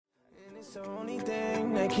It's the only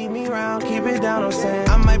thing that keep me around, keep it down, I'm saying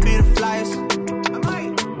I might be the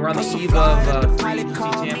flyest. We're on the eve of free agency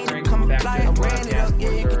tampering. Back to the broadcast.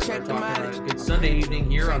 We're talking a good Sunday evening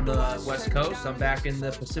here on the West Coast. I'm back in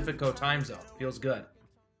the Pacifico time zone. Feels good.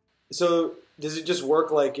 So does it just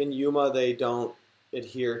work like in Yuma they don't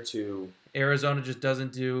adhere to... Arizona just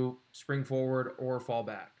doesn't do spring forward or fall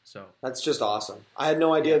back. So that's just awesome. I had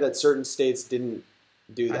no idea that certain states didn't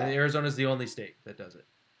do that. Arizona's the only state that does it.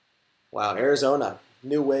 Wow, Arizona.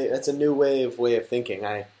 New way. That's a new way of thinking.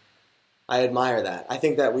 I admire that. I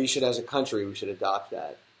think that we should, as a country, we should adopt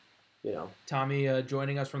that. You know. Tommy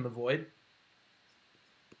joining us from the Void.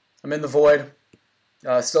 I'm in the Void.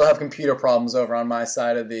 Still have computer problems over on my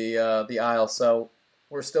side of the aisle, so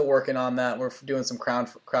we're still working on that. We're doing some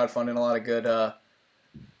crowdfunding, a lot of good. Are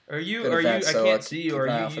you? Events, I so can't see you. Are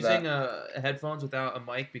you using headphones without a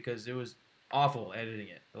mic? Because it was awful editing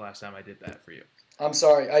it the last time I did that for you. I'm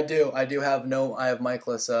sorry. I do have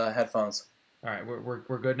micless headphones. All right,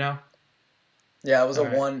 we're good now. Yeah, it was a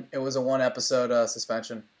one episode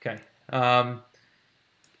suspension. Okay.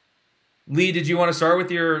 Lee, did you want to start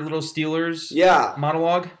with your little Steelers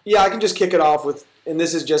monologue? Yeah, I can just kick it off with, and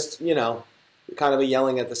this is just, kind of a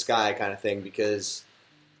yelling at the sky kind of thing, because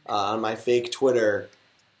on my fake Twitter,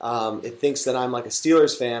 it thinks that I'm like a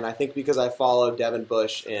Steelers fan. I think because I follow Devin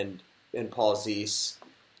Bush and Paul Zeese,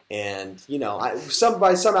 and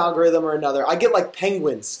by some algorithm or another, I get like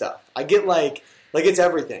Penguins stuff. I get like it's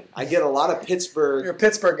everything. I get a lot of Pittsburgh. You're a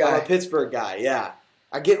Pittsburgh guy. I'm a Pittsburgh guy. Yeah,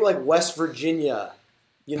 I get like West Virginia.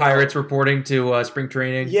 Pirates reporting to spring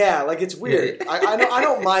training. Yeah, like it's weird. I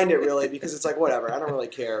don't mind it really, because it's like whatever. I don't really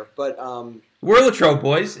care. But we're Latrobe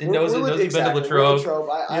boys, and those who've been to Latrobe. Latrobe.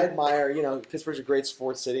 I admire. Pittsburgh's a great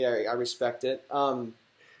sports city. I respect it. But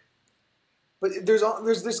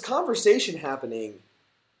there's this conversation happening,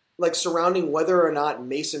 like surrounding whether or not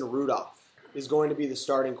Mason Rudolph is going to be the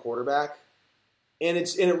starting quarterback, and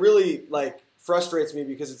it really like frustrates me,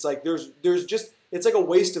 because it's like there's just, it's like a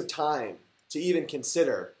waste of time to even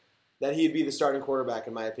consider that he'd be the starting quarterback,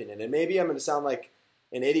 in my opinion. And maybe I'm going to sound like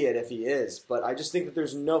an idiot if he is, but I just think that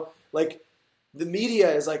there's no, like, the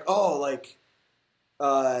media is like, Deontay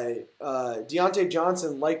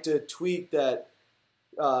Johnson liked to tweet that,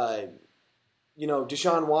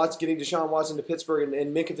 Deshaun Watson to Pittsburgh,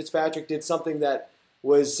 and Minkah Fitzpatrick did something that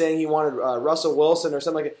was saying he wanted Russell Wilson or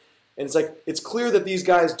something like that. And it's like, it's clear that these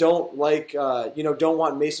guys don't don't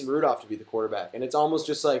want Mason Rudolph to be the quarterback. And it's almost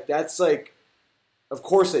just like, that's like, of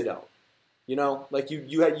course they don't. Like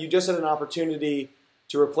you just had an opportunity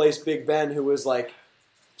to replace Big Ben, who was like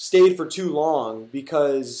stayed for too long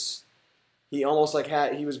because he almost like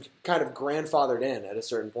he was kind of grandfathered in at a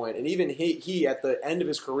certain point. And even he at the end of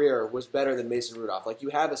his career was better than Mason Rudolph. Like, you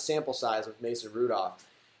have a sample size with Mason Rudolph.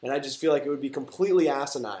 And I just feel like it would be completely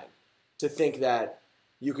asinine to think that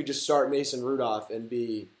you could just start Mason Rudolph and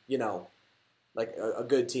be, like a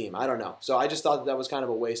good team. I don't know. So I just thought that was kind of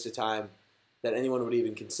a waste of time that anyone would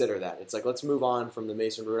even consider that. It's like, let's move on from the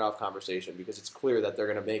Mason Rudolph conversation, because it's clear that they're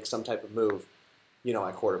going to make some type of move,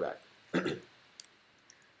 at quarterback.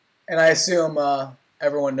 And I assume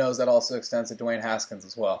everyone knows that also extends to Dwayne Haskins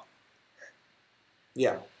as well.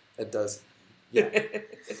 Yeah, it does. Yeah.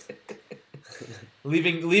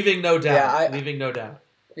 leaving no doubt. Leaving no doubt.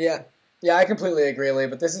 Yeah. Yeah, I completely agree, Lee,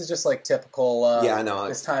 but this is just like typical I know.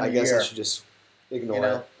 This time of year. I guess I should just ignore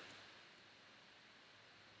it.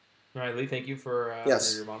 All right, Lee, thank you for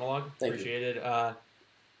your monologue. Appreciate it.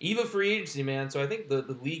 Eve of free agency, man. So I think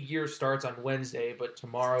the league year starts on Wednesday, but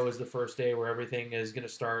tomorrow is the first day where everything is going to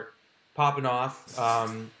start popping off.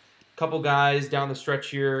 Couple guys down the stretch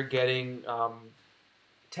here getting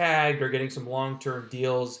tagged or getting some long-term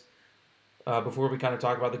deals. Before we kind of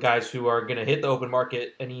talk about the guys who are going to hit the open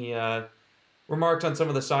market, any remarks on some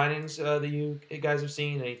of the signings that you guys have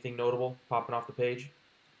seen? Anything notable popping off the page?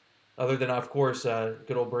 Other than, of course,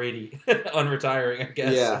 good old Brady unretiring, I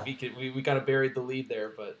guess. Yeah. We kind of buried the lead there,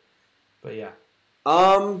 but yeah.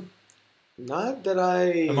 Not that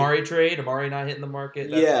I... Amari trade, Amari not hitting the market.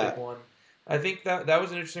 That's a big one. I think that was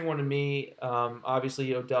an interesting one to me.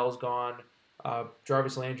 Obviously, Odell's gone.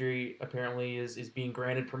 Jarvis Landry apparently is being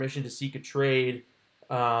granted permission to seek a trade.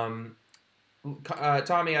 Tommy, I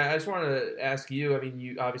just wanted to ask you. I mean,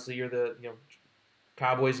 you're the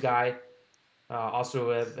Cowboys guy.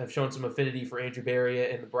 Also have shown some affinity for Andrew Berry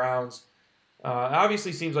and the Browns.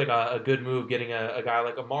 Obviously, seems like a good move getting a guy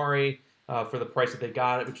like Amari for the price that they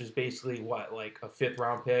got it, which is basically like a 5th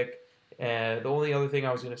round pick. And the only other thing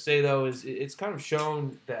I was going to say though is it's kind of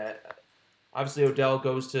shown that obviously Odell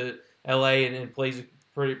goes to LA and plays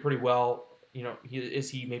pretty well. Is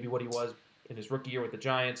he maybe what he was in his rookie year with the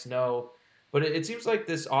Giants? No. But it seems like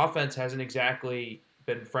this offense hasn't exactly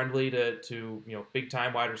been friendly to big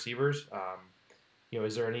time wide receivers.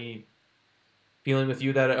 Is there any feeling with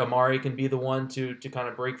you that Amari can be the one to kind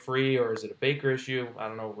of break free, or is it a Baker issue? I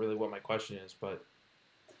don't know really what my question is, but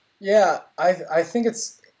yeah, I think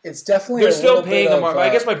it's definitely they're still paying Amari. I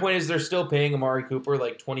guess my point is they're still paying Amari Cooper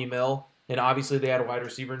like $20 million, and obviously they had a wide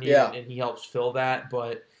receiver need, and he helps fill that.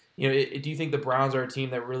 But do you think the Browns are a team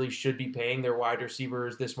that really should be paying their wide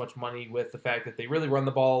receivers this much money with the fact that they really run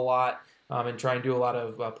the ball a lot and try and do a lot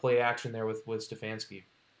of play action there with Stefanski?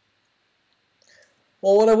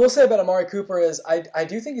 Well, what I will say about Amari Cooper is I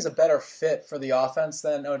do think he's a better fit for the offense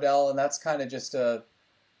than Odell, and that's kind of just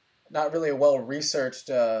not really a well-researched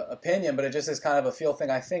opinion, but it just is kind of a feel thing.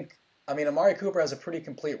 Amari Cooper has a pretty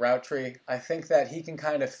complete route tree. I think that he can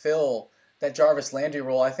kind of fill that Jarvis Landry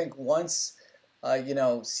role. I think once,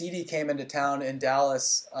 CD came into town in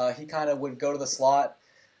Dallas, he kind of would go to the slot.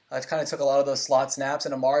 Kind of took a lot of those slot snaps,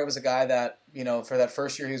 and Amari was a guy that, for that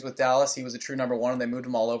first year he was with Dallas, he was a true number one, and they moved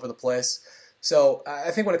him all over the place. So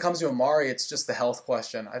I think when it comes to Amari, it's just the health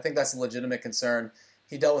question. I think that's a legitimate concern.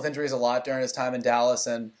 He dealt with injuries a lot during his time in Dallas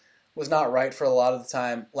and was not right for a lot of the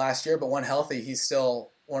time last year, but when healthy, he's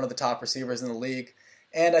still one of the top receivers in the league.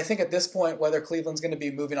 And I think at this point, whether Cleveland's going to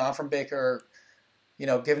be moving on from Baker or,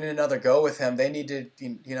 giving it another go with him, they need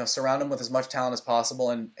to, surround him with as much talent as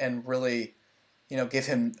possible and really, give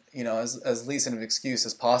him, as least an excuse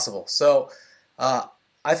as possible. So,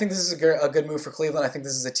 I think this is a good move for Cleveland. I think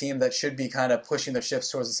this is a team that should be kind of pushing their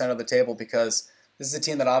chips towards the center of the table because this is a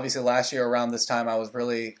team that obviously last year around this time I was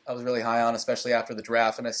really high on, especially after the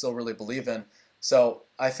draft, and I still really believe in. So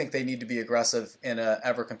I think they need to be aggressive in an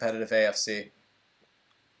ever-competitive AFC.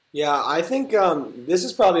 Yeah, I think this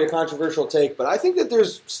is probably a controversial take, but I think that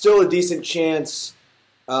there's still a decent chance,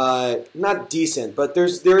 not decent, but there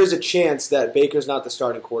is a chance that Baker's not the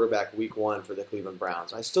starting quarterback week 1 for the Cleveland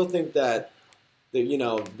Browns. I still think that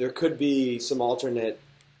there could be some alternate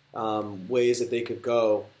ways that they could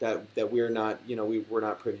go that we're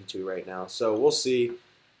not privy to right now. So we'll see.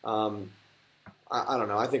 I don't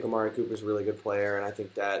know. I think Amari Cooper's a really good player, and I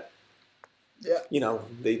think that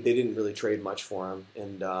they didn't really trade much for him,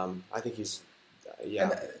 and I think he's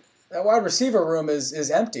And that wide receiver room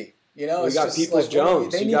is empty. You got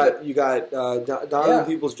Peoples-Jones. You got Donovan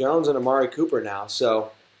Peoples-Jones and Amari Cooper now.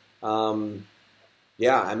 So.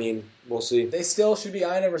 We'll see. They still should be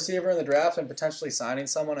eyeing a receiver in the draft and potentially signing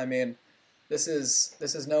someone. This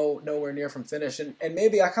is nowhere near from finish. And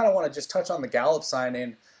maybe I kind of want to just touch on the Gallup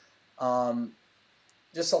signing.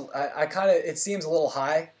 It seems a little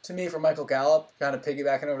high to me for Michael Gallup, kind of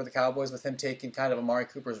piggybacking over the Cowboys with him taking kind of Amari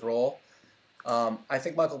Cooper's role. I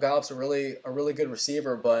think Michael Gallup's a really good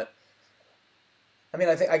receiver, but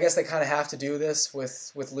I guess they kind of have to do this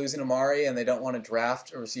with losing Amari, and they don't want to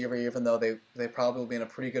draft a receiver, even though they probably will be in a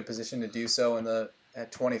pretty good position to do so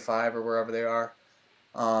at 25 or wherever they are.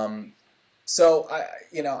 I'm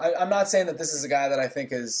not saying that this is a guy that I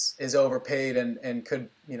think is overpaid and could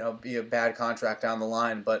be a bad contract down the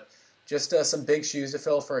line, but just some big shoes to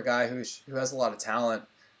fill for a guy who has a lot of talent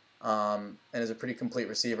and is a pretty complete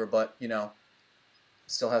receiver, but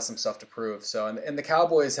still has some stuff to prove. So, and the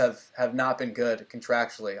Cowboys have not been good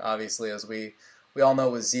contractually, obviously, as we all know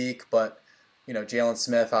with Zeke, but Jalen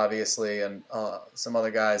Smith, obviously, and some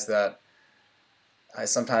other guys that I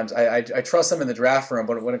trust them in the draft room,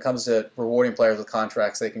 but when it comes to rewarding players with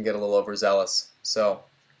contracts, they can get a little overzealous. So,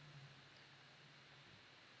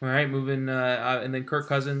 all right, moving, and then Kirk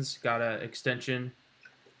Cousins got an extension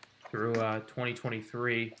through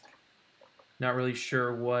 2023. Not really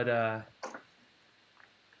sure what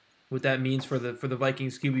that means for the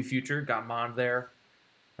Vikings QB future. Got Mond there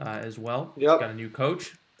as well. Yep. Got a new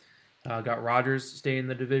coach. Got Rodgers staying in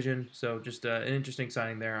the division. So just an interesting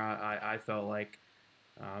signing there, I felt like.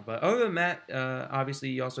 But other than that, obviously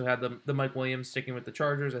you also had the Mike Williams sticking with the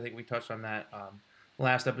Chargers. I think we touched on that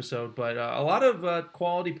last episode. But a lot of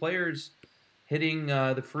quality players hitting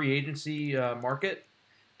the free agency market.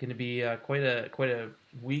 Going to be quite a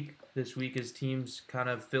week this week as teams kind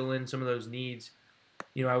of fill in some of those needs.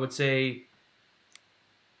 I would say,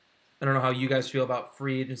 I don't know how you guys feel about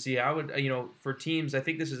free agency. I would, for teams, I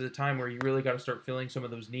think this is a time where you really got to start filling some of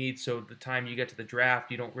those needs. So the time you get to the draft,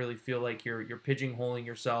 you don't really feel like you're pigeonholing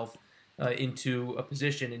yourself into a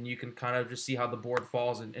position, and you can kind of just see how the board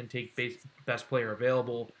falls and take best player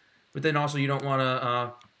available. But then also you don't want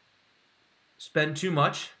to spend too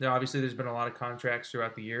much. There's been a lot of contracts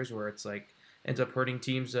throughout the years where it's like ends up hurting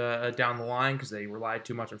teams down the line because they rely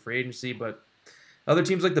too much on free agency, but other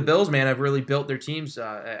teams like the Bills, man, have really built their teams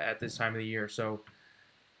at this time of the year. So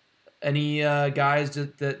Any guys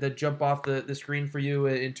that jump off the screen for you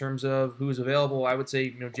in terms of who's available? I would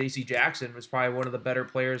say J.C. Jackson was probably one of the better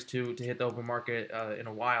players to hit the open market in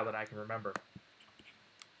a while that I can remember.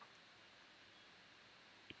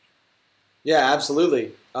 Yeah,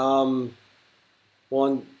 absolutely. Teron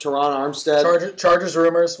Armstead. Chargers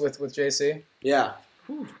rumors with JC. Yeah.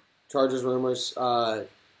 Whew. Chargers rumors. Teron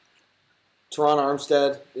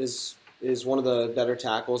Armstead is one of the better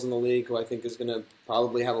tackles in the league, who I think is going to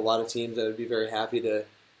probably have a lot of teams that would be very happy to,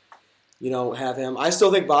 have him. I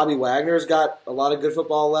still think Bobby Wagner's got a lot of good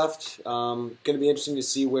football left. Going to be interesting to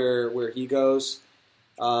see where he goes.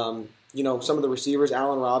 Some of the receivers,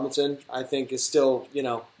 Allen Robinson, I think is still,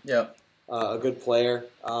 a good player.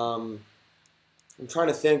 I'm trying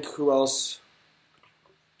to think who else.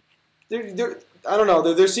 I don't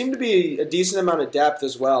know. There seemed to be a decent amount of depth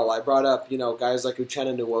as well. I brought up, guys like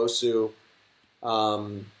Uchenna Nwosu,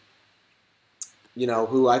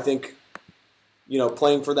 who I think,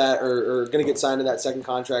 playing for that or going to get signed to that second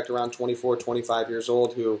contract around 24, 25 years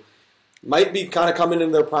old, who might be kind of coming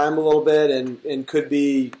into their prime a little bit and could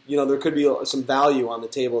be, there could be some value on the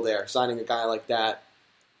table there, signing a guy like that.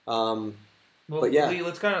 Well, yeah. Lee,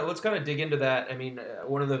 let's kind of dig into that. I mean,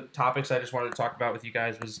 one of the topics I just wanted to talk about with you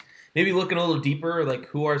guys was maybe looking a little deeper, like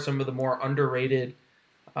who are some of the more underrated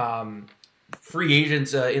free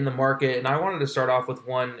agents in the market. And I wanted to start off with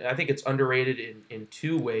one. I think it's underrated in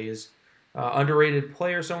two ways. Underrated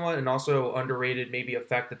player somewhat, and also underrated maybe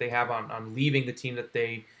effect that they have on leaving the team that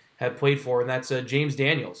they have played for, and that's James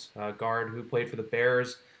Daniels, guard who played for the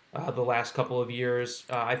Bears the last couple of years.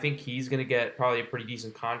 I think he's going to get probably a pretty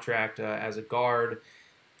decent contract as a guard.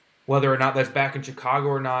 Whether or not that's back in Chicago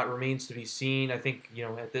or not remains to be seen. I think,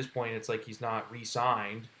 at this point it's like he's not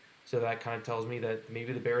re-signed. So that kind of tells me that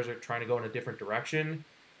maybe the Bears are trying to go in a different direction.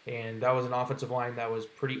 And that was an offensive line that was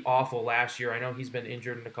pretty awful last year. I know he's been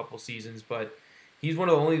injured in a couple seasons, but he's one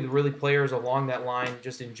of the only really players along that line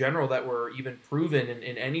just in general that were even proven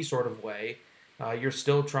in any sort of way. You're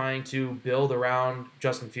still trying to build around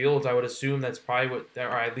Justin Fields. I would assume that's probably or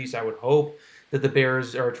at least I would hope that the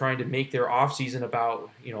Bears are trying to make their offseason about,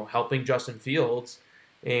 helping Justin Fields.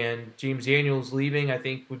 And James Daniels leaving, I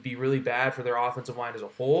think, would be really bad for their offensive line as a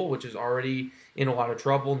whole, which is already in a lot of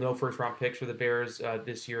trouble. No first-round picks for the Bears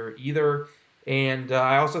this year either. And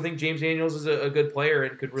I also think James Daniels is a good player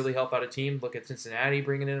and could really help out a team. Look at Cincinnati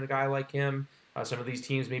bringing in a guy like him. Some of these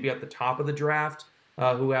teams maybe at the top of the draft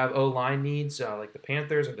who have O-line needs, like the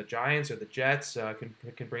Panthers or the Giants or the Jets,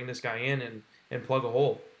 can bring this guy in and plug a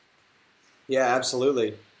hole. Yeah,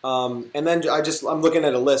 absolutely. And then I'm looking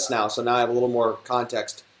at a list now, so now I have a little more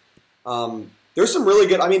context. There's some really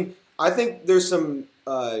good. I think there's some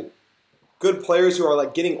good players who are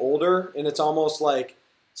like getting older, and it's almost like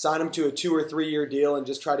sign them to a 2 or 3 year deal and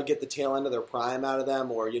just try to get the tail end of their prime out of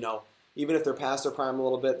them, or even if they're past their prime a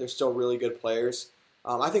little bit, they're still really good players.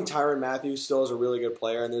 I think Tyrann Mathieu still is a really good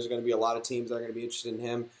player, and there's going to be a lot of teams that are going to be interested in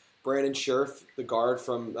him. Brandon Scherf, the guard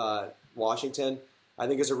from Washington, I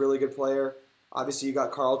think is a really good player. Obviously, you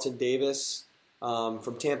got Carlton Davis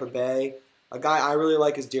from Tampa Bay. A guy I really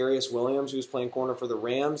like is Darius Williams, who's playing corner for the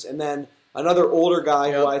Rams. And then another older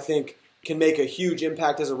guy who I think can make a huge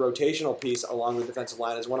impact as a rotational piece along the defensive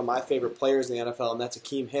line is one of my favorite players in the NFL, and that's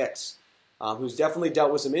Akeem Hicks, who's definitely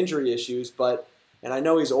dealt with some injury issues. And I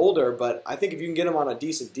know he's older, but I think if you can get him on a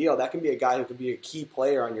decent deal, that can be a guy who can be a key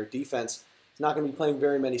player on your defense. He's not going to be playing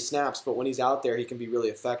very many snaps, but when he's out there, he can be really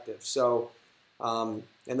effective. So, and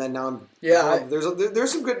then now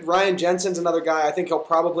there's some good. Ryan Jensen's another guy. I think he'll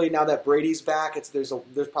probably, now that Brady's back, there's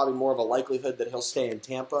probably more of a likelihood that he'll stay in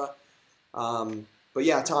Tampa. But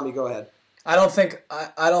yeah, Tommy, go ahead. I don't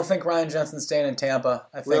think Ryan Jensen's staying in Tampa.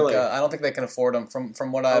 I think really? I don't think they can afford him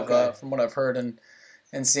from what I've heard and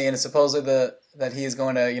seen. And supposedly that he's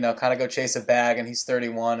going to kind of go chase a bag, and he's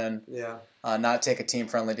 31 and not take a team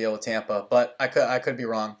friendly deal with Tampa. But I could be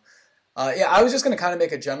wrong. I was just going to kind of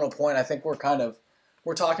make a general point. I think we're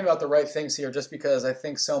talking about the right things here, just because I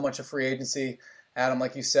think so much of free agency, Adam,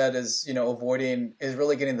 like you said, is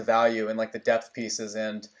really getting the value and like the depth pieces.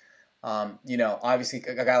 And obviously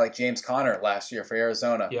a guy like James Conner last year for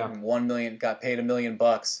Arizona, $1 million, got paid $1 million,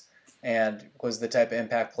 and was the type of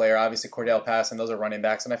impact player. Obviously Cordell Patterson, those are running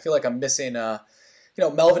backs, and I feel like I'm missing.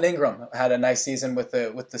 Melvin Ingram had a nice season with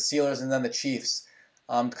the Steelers and then the Chiefs.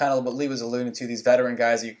 Kind of what Lee was alluding to, these veteran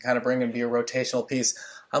guys that you can kind of bring and be a rotational piece.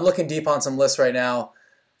 I'm looking deep on some lists right now,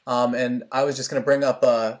 and I was just going to bring up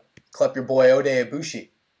your boy Oday Aboushi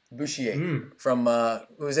from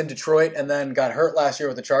who was in Detroit and then got hurt last year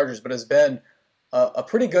with the Chargers, but has been a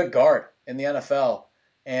pretty good guard in the NFL,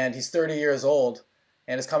 and he's 30 years old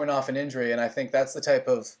and is coming off an injury, and I think that's the type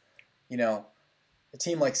of a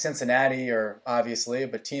team like Cincinnati, or obviously,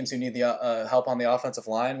 but teams who need the help on the offensive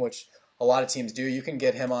line, which a lot of teams do, you can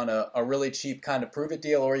get him on a really cheap kind of prove it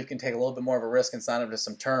deal, or you can take a little bit more of a risk and sign him to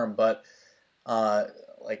some term. But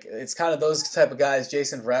like it's kind of those type of guys.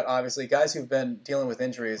 Jason Verrett, obviously, guys who've been dealing with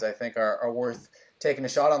injuries, I think are worth taking a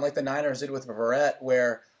shot on, like the Niners did with Verrett,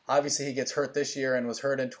 where obviously he gets hurt this year and was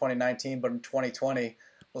hurt in 2019, but in 2020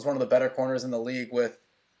 was one of the better corners in the league with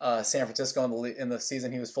San Francisco in the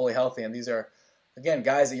season he was fully healthy. And these are, again,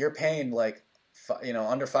 guys that you're paying like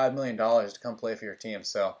under $5 million to come play for your team.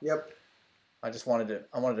 So yep. I wanted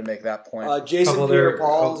to make that point. Jason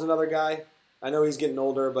Pierre-Paul is another guy. I know he's getting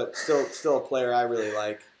older, but still a player I really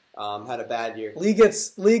like. Had a bad year. Lee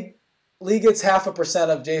gets 0.5%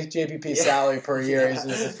 of JPP's salary per year. He's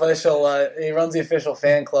his official. He runs the official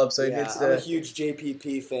fan club, so he gets. I'm a huge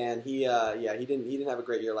JPP fan. He didn't have a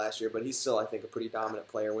great year last year, but he's still, I think, a pretty dominant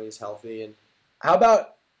player when he's healthy. And how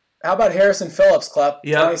about Harrison Phillips, Klepp?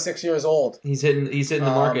 Yeah. 26 years old. He's hitting the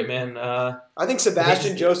market, man. I think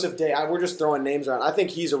Sebastian Joseph Day. We're just throwing names around. I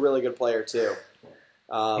think he's a really good player too.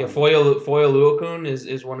 Foya Luokun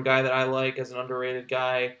is one guy that I like as an underrated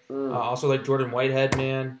guy. Also like Jordan Whitehead,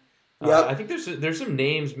 man. Yep. I think there's some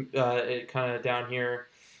names kind of down here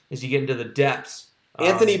as you get into the depths.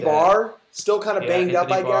 Anthony Barr, still kind of banged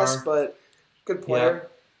up, I guess, but good player.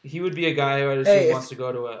 Yeah. He would be a guy who I just wants to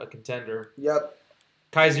go to a contender. Yep.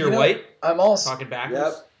 Kaiser White. I'm also talking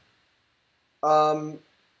backwards. Yep.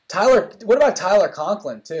 What about Tyler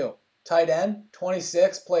Conklin too? Tight end,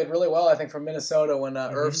 26, played really well, I think, for Minnesota when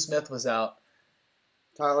Irv Smith was out.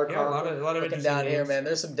 Tyler Conklin. A lot of looking down here, man.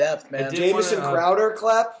 There's some depth, man. Jamison Crowder,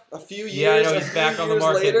 Klepp, a few years. Yeah, I know he's back on the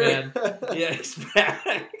market, later. Man. Yeah, he's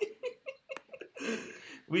back.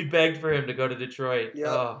 We begged for him to go to Detroit. Yep.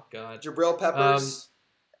 Oh God. Jabril Peppers.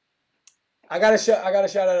 I got to shout out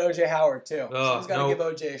OJ Howard too. Someone's got to give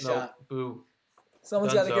OJ a shot. Boo.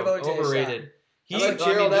 Someone's got to give OJ overrated. A shot.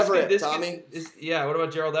 Gerald Everett, Tommy. What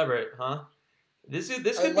about Gerald Everett, huh? This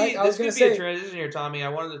could be a transition here, Tommy. I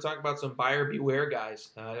wanted to talk about some buyer beware guys.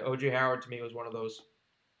 OJ Howard to me was one of those.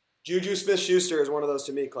 Juju Smith-Schuster is one of those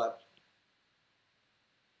to me, Klepp.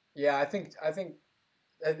 Yeah, I think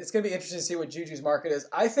it's going to be interesting to see what Juju's market is.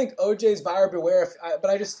 I think OJ's buyer beware,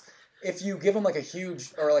 if you give him like a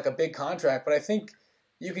huge or like a big contract, but I think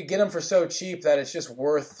you could get him for so cheap that it's just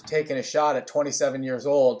worth taking a shot at 27 years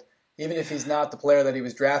old, even if he's not the player that he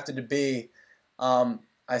was drafted to be.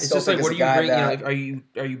 It's just like, what are you bringing?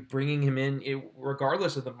 Are you bringing him in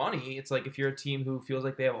regardless of the money? It's like if you're a team who feels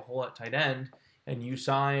like they have a hole at tight end and you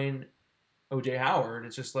sign OJ Howard,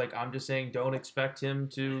 it's just like I'm just saying don't expect him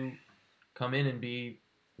to come in and be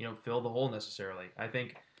fill the hole necessarily. I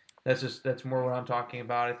think that's more what I'm talking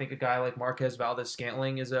about. I think a guy like Marquez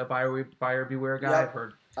Valdes-Scantling is a buyer beware guy. Yep, I've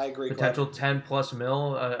heard I agree. Potential Klepp. $10+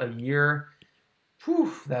 million a year.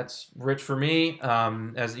 Whew, that's rich for me.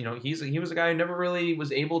 As you know, he was a guy who never really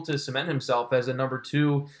was able to cement himself as a number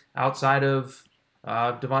 2 outside of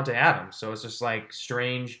Devontae Adams. So it's just like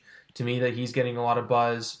strange to me that he's getting a lot of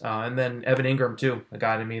buzz. And then Evan Ingram too, a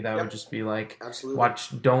guy to me that would just be like,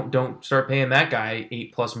 absolutely. Don't start paying that guy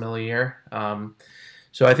 $8+ million a year.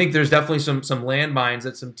 So I think there's definitely some landmines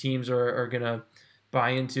that some teams are gonna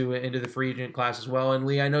buy into the free agent class as well. And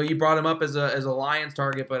Lee, I know you brought him up as a Lions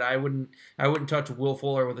target, but I wouldn't touch Will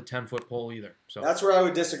Fuller with a 10-foot pole either. So that's where I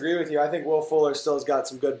would disagree with you. I think Will Fuller still has got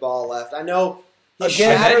some good ball left. I know he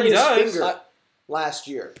shattered his finger last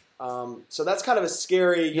year, so that's kind of a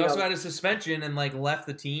scary. He also had a suspension and left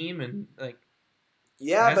the team and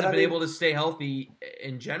hasn't been able to stay healthy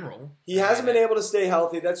in general. He hasn't been able to stay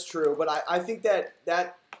healthy. That's true, but I think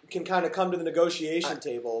that can kind of come to the negotiation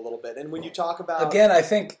table a little bit. And when you talk about I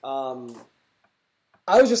think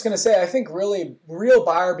I was just going to say I think really real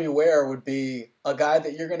buyer beware would be a guy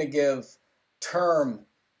that you're going to give term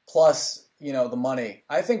plus the money.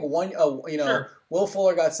 I think Will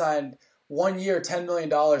Fuller got signed 1 year $10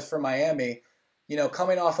 million for Miami.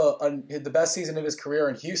 Coming off the best season of his career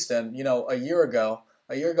in Houston. A year ago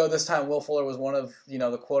this time Will Fuller was one of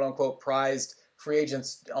the quote unquote prized free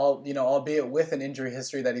agents, albeit with an injury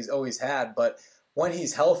history that he's always had. But when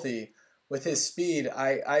he's healthy, with his speed,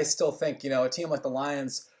 I still think, a team like the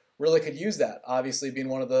Lions really could use that. Obviously, being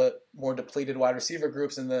one of the more depleted wide receiver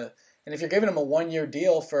groups and if you're giving him a 1 year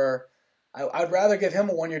deal I'd rather give him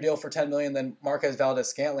a 1 year deal for $10 million than Marquez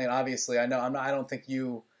Valdes-Scantling. Obviously, I don't think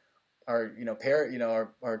you are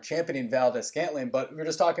are championing Valdes-Scantling, but we're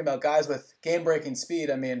just talking about guys with game breaking speed.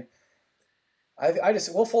 I mean.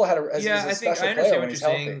 Will Fuller has a special player when he's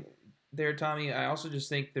healthy. there, Tommy. I also just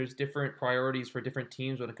think there's different priorities for different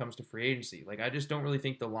teams when it comes to free agency. Like, I just don't really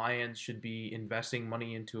think the Lions should be investing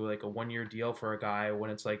money into like a 1-year deal for a guy when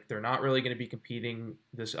it's like they're not really going to be competing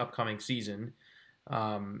this upcoming season.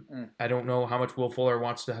 I don't know how much Will Fuller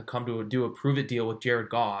wants to come to do a prove-it deal with Jared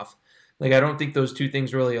Goff. Like, I don't think those two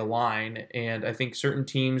things really align, and I think certain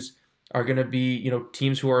teams are going to be,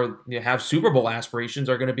 teams who are have Super Bowl aspirations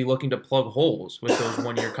are going to be looking to plug holes with those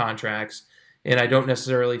 1-year contracts. And I don't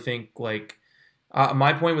necessarily think, like,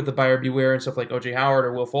 my point with the buyer beware and stuff like O.J. Howard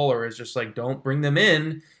or Will Fuller is just, like, don't bring them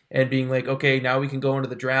in and being like, okay, now we can go into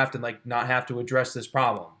the draft and, like, not have to address this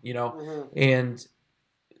problem, Mm-hmm. And,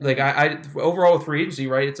 like, I overall with free agency,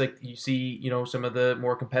 right, it's like you see, some of the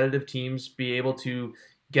more competitive teams be able to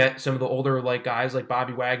get some of the older, like, guys like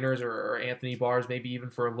Bobby Wagner's or Anthony Barr's, maybe even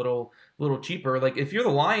for a little cheaper. Like, if you're the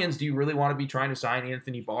Lions, do you really want to be trying to sign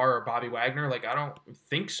Anthony Barr or Bobby Wagner? Like, I don't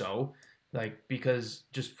think so. Like, because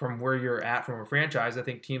just from where you're at from a franchise, I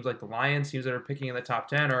think teams like the Lions, teams that are picking in the top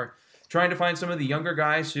 10, are trying to find some of the younger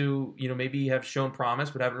guys who, maybe have shown promise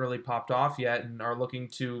but haven't really popped off yet and are looking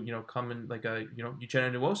to, come in like a,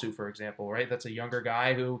 Uchenna Nwosu, for example, right? That's a younger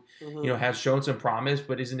guy who, has shown some promise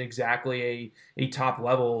but isn't exactly a top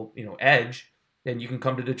level, edge. And you can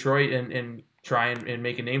come to Detroit and try and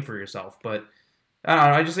make a name for yourself. But I don't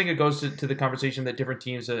know. I just think it goes to the conversation that different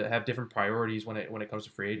teams have different priorities when it comes to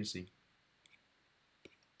free agency.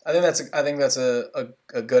 I think that's a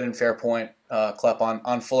good and fair point, Klepp,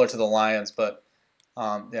 on Fuller to the Lions. But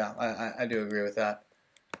I do agree with that.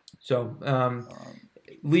 So,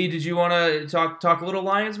 Lee, did you want to talk a little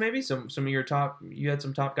Lions? Maybe some of your top. You had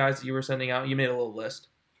some top guys that you were sending out. You made a little list.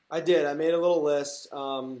 I did. I made a little list.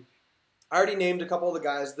 I already named a couple of the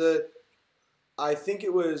guys. I think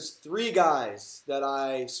it was 3 guys that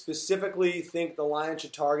I specifically think the Lions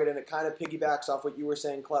should target, and it kind of piggybacks off what you were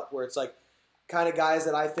saying, Klepp, where it's like, kind of guys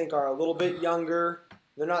that I think are a little bit younger.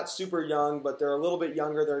 They're not super young, but they're a little bit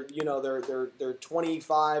younger. They're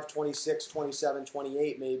 25, 26, 27,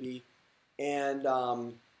 28 maybe, and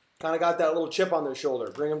kind of got that little chip on their shoulder.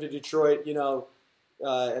 Bring them to Detroit,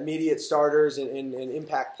 immediate starters and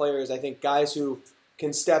impact players. I think guys who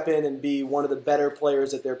can step in and be one of the better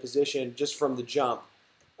players at their position just from the jump.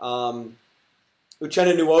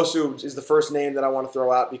 Uchenna Nwosu is the first name that I want to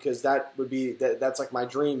throw out because that's like my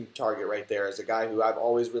dream target right there, as a guy who I've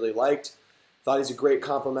always really liked. Thought he's a great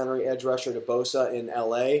complementary edge rusher to Bosa in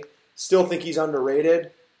LA. Still think he's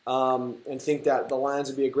underrated, and think that the Lions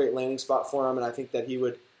would be a great landing spot for him, and I think that he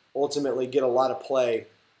would ultimately get a lot of play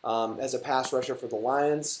as a pass rusher for the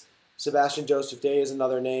Lions. Sebastian Joseph Day is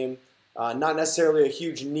another name. Not necessarily a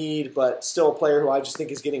huge need, but still a player who I just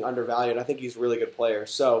think is getting undervalued. I think he's a really good player.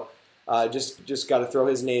 So just got to throw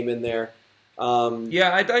his name in there.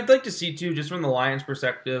 I'd like to see, too, just from the Lions'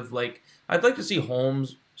 perspective, like, I'd like to see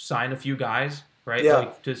Holmes sign a few guys, right? Yeah.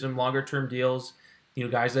 Like, to some longer-term deals,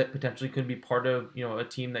 guys that potentially could be part of, a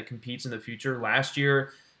team that competes in the future. Last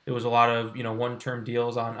year, there was a lot of, one-term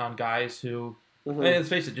deals on guys who, let's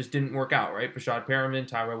face it, just didn't work out, right? Brashad Perriman,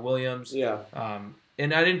 Tyrell Williams. Yeah.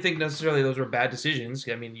 And I didn't think necessarily those were bad decisions.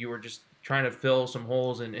 I mean, you were just trying to fill some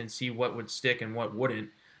holes and see what would stick and what wouldn't.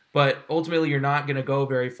 But ultimately, you're not going to go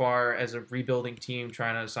very far as a rebuilding team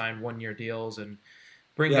trying to sign 1-year deals and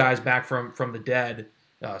bring guys back from the dead,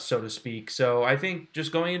 so to speak. So I think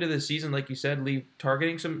just going into the season, like you said,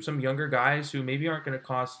 targeting some younger guys who maybe aren't going to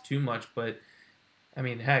cost too much. But, I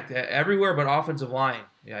mean, heck, everywhere but offensive line,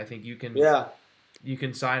 I think you can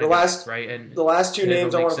sign right? And the last 2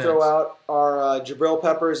 names I want to throw out are Jabril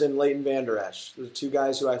Peppers and Leighton Vander Esch. The 2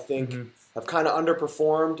 guys who I think have kind of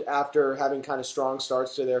underperformed after having kind of strong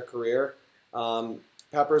starts to their career.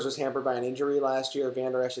 Peppers was hampered by an injury last year.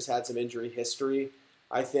 Vander Esch has had some injury history,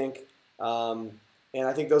 I think. And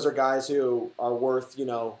I think those are guys who are worth,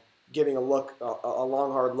 giving a long,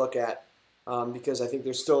 hard look at, because I think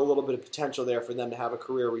there's still a little bit of potential there for them to have a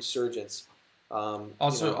career resurgence.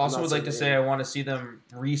 Also would like to say I want to see them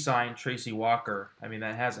re-sign Tracy Walker. I mean,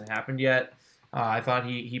 that hasn't happened yet. I thought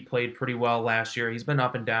he played pretty well last year. He's been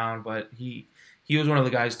up and down, but he was one of the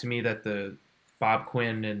guys to me that the Bob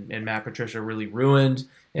Quinn and Matt Patricia really ruined.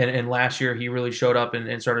 And last year he really showed up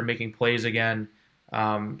and started making plays again.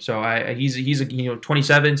 So he's a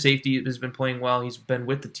 27 safety, has been playing well. He's been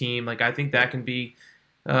with the team. Like, I think that can be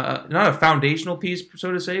not a foundational piece,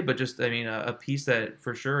 so to say, but just, I mean, a piece that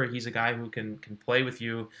for sure he's a guy who can play with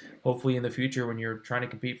you, hopefully in the future when you're trying to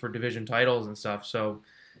compete for division titles and stuff. So,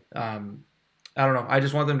 I don't know. I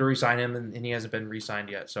just want them to re-sign him, and he hasn't been re-signed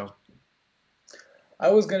yet. So, I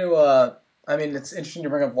was going to. It's interesting to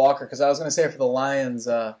bring up Walker because I was going to say for the Lions,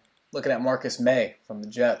 looking at Marcus May from the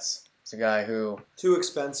Jets. It's a guy who too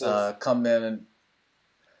expensive. Come in and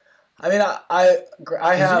I mean,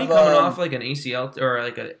 I have. Isn't he coming off like an ACL or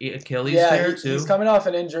like an Achilles tear too? He's coming off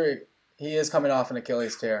an injury. He is coming off an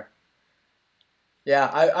Achilles tear. Yeah,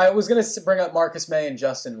 I was going to bring up Marcus May and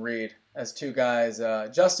Justin Reed as two guys.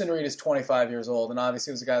 Justin Reed is 25 years old, and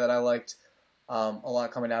obviously was a guy that I liked a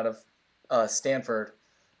lot coming out of Stanford.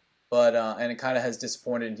 But and it kind of has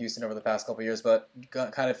disappointed in Houston over the past couple of years, but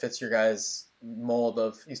kind of fits your guys' mold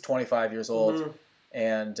of he's 25 years old,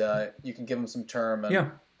 and you can give him some term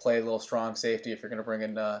and play a little strong safety if you're going to bring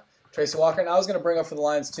in Tracy Walker. And I was going to bring up for the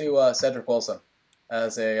Lions too Cedric Wilson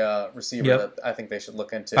as a receiver that I think they should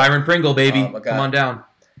look into. Byron Pringle, baby, come on down.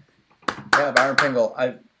 Yeah, Byron Pringle.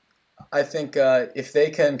 I think if they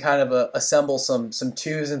can kind of assemble some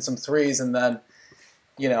twos and some threes, and then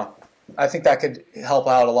I think that could help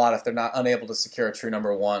out a lot if they're not unable to secure a true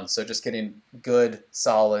number one. So just getting good,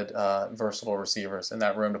 solid, versatile receivers in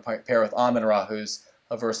that room to pair with Amon-Ra, who's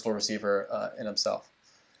a versatile receiver in himself.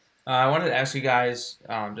 I wanted to ask you guys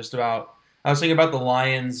just about. I was thinking about the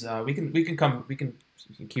Lions. We can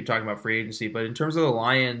keep talking about free agency, but in terms of the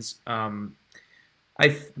Lions,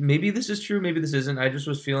 maybe this is true, maybe this isn't. I just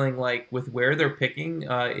was feeling like with where they're picking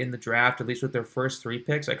in the draft, at least with their first 3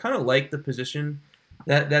 picks, I kind of like the position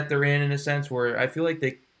that they're in a sense where I feel like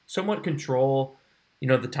they somewhat control,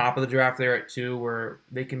 the top of the draft there at 2, where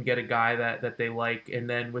they can get a guy that they like, and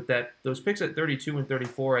then with those picks at 32 and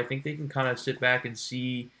 34, I think they can kind of sit back and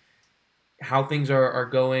see how things are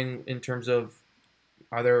going in terms of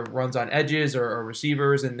are there runs on edges or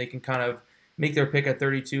receivers, and they can kind of make their pick at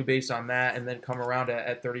 32 based on that, and then come around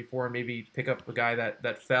at 34 and maybe pick up a guy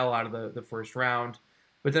that fell out of the first round.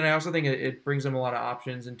 But then I also think it brings them a lot of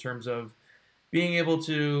options in terms of being able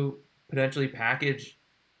to potentially package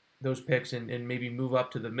those picks and maybe move up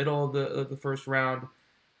to the middle of the first round.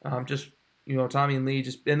 Tommy and Lee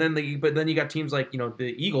but then you got teams like,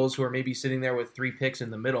 the Eagles who are maybe sitting there with 3 picks in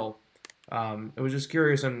the middle. I was just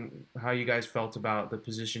curious on how you guys felt about the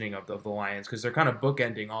positioning of the Lions, because they're kind of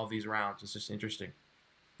bookending all of these rounds. It's just interesting.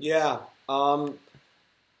 Yeah.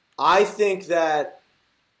 I think that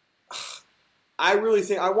I really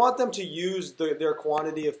think I want them to use their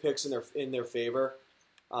quantity of picks in their favor.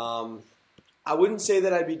 I wouldn't say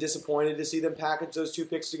that I'd be disappointed to see them package those 2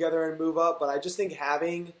 picks together and move up, but I just think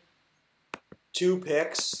having 2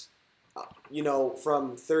 picks,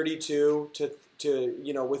 from 32 to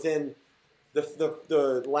within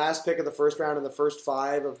the last pick of the first round and the first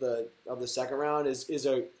 5 of the second round is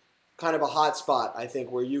a kind of a hot spot, I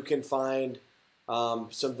think, where you can find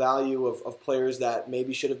some value of players that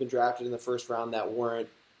maybe should have been drafted in the first round that weren't.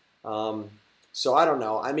 So I don't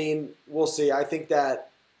know. I mean, we'll see. I think that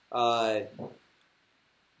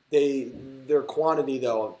their quantity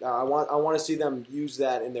though, I want to see them use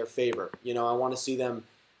that in their favor. I want to see them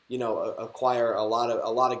acquire a lot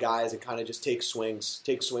of guys and kind of just take swings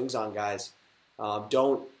on guys.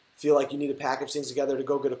 Don't feel like you need to package things together to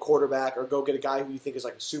go get a quarterback or go get a guy who you think is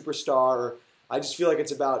like a superstar. I just feel like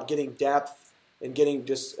it's about getting depth and getting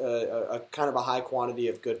just a kind of a high quantity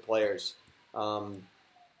of good players.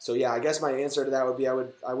 So yeah, I guess my answer to that would be I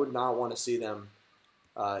would not want to see them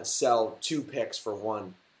sell 2 picks for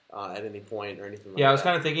 1 at any point or anything like that. Yeah, I was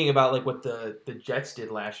kind of thinking about like what the Jets did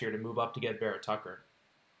last year to move up to get Barrett Tucker.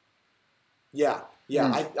 Yeah.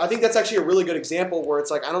 I think that's actually a really good example where it's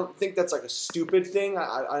like I don't think that's like a stupid thing.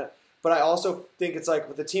 But I also think it's like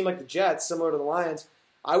with a team like the Jets, similar to the Lions,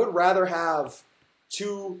 I would rather have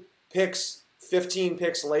 2 picks, 15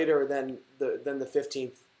 picks later than the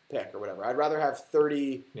 15th pick or whatever. I'd rather have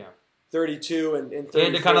 30, 32, and 34. They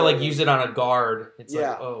had to kind of like use it on a guard. It's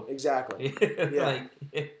exactly.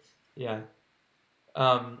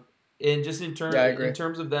 And just in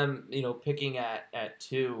terms of them, picking at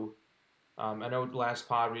 2. I know last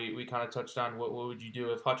pod we kind of touched on what would you do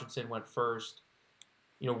if Hutchinson went first.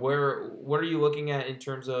 What are you looking at in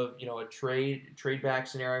terms of a trade back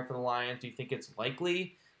scenario for the Lions? Do you think it's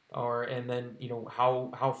likely, and then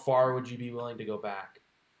how far would you be willing to go back?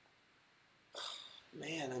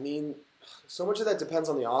 Man, I mean, so much of that depends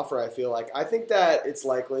on the offer. I feel like I think that it's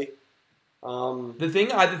likely. The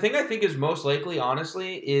thing I think is most likely,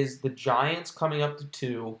 honestly, is the Giants coming up to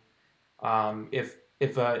 2.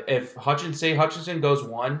 If Hutchinson goes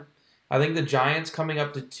 1, I think the Giants coming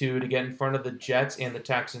up to 2 to get in front of the Jets and the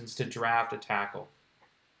Texans to draft a tackle.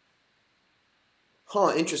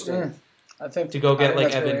 Interesting. I think to go get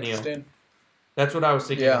like Evan Neal. That's what I was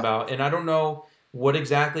thinking about, and I don't know what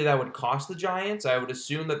exactly that would cost the Giants. I would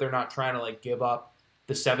assume that they're not trying to like give up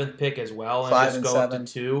the 7th pick as well and just go 7. Up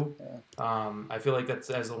to 2. Yeah. I feel like that's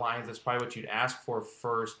as the Lions, that's probably what you'd ask for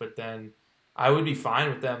first, but then I would be fine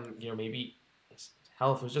with them. Maybe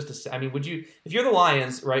hell if it was just would you, if you're the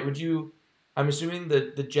Lions, right? Would you I'm assuming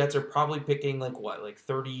the Jets are probably picking like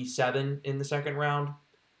 37 in the second round.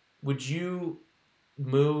 Would you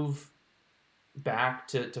move back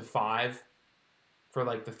to 5 for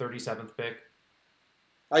like the 37th pick?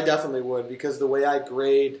 I definitely would, because the way I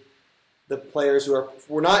grade the players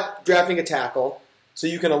we're not drafting a tackle, so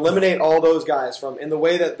you can eliminate all those guys from. In the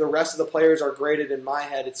way that the rest of the players are graded in my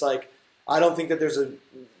head, it's like I don't think that there's a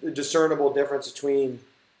discernible difference between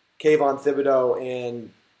Kayvon Thibodeau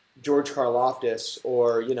and George Karlaftis,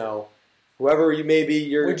 or whoever you may be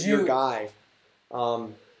your guy.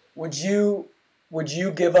 Would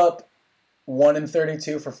you give up 1 and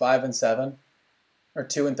 32 for 5 and 7, or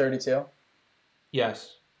 2 and 32?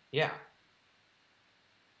 Yes. Yeah.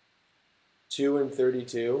 2 and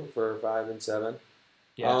 32 for 5 and 7.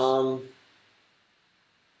 Yes. I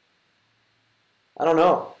don't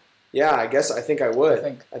know. Yeah, I think I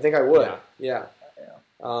would. I think I would. Yeah.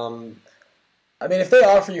 I mean, if they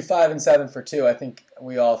offer you 5 and 7 for 2, I think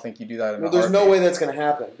we all think you do that. There's no way that's going to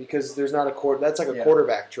happen, because there's not a That's like a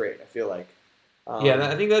quarterback trade, I feel like.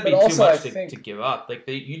 I think that'd be too much to give up. Like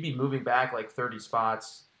you'd be moving back like 30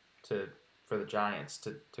 spots for the Giants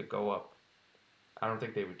to go up. I don't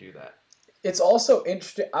think they would do that. It's also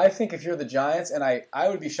interesting. I think if you're the Giants, and I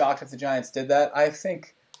would be shocked if the Giants did that, I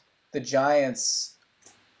think the Giants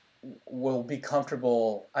will be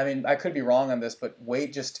comfortable. I mean, I could be wrong on this, but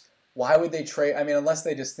why would they trade? I mean, unless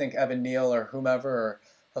they just think Evan Neal or whomever, or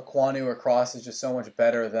Aquanu or Cross is just so much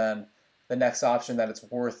better than the next option that it's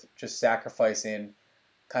worth just sacrificing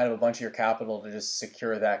kind of a bunch of your capital to just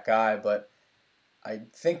secure that guy. But I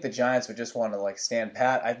think the Giants would just want to stand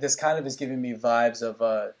pat. This kind of is giving me vibes of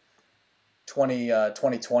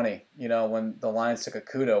 2020, when the Lions took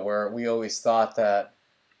Okudah, where we always thought that,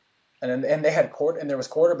 and they had and there was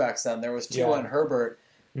quarterbacks then. There was Tua and Herbert,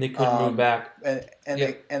 and they couldn't move back, and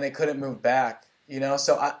they couldn't move back.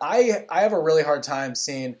 So I have a really hard time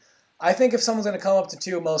seeing. I think if someone's going to come up to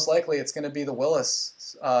 2, most likely it's going to be the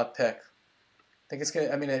Willis pick. I think it's going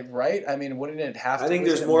to. I mean, right? I mean, wouldn't it have to? I think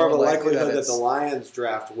there's more of a likelihood that the Lions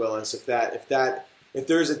draft Willis if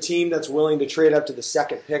there's a team that's willing to trade up to the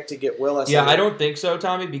second pick to get Willis. Yeah, I don't think so,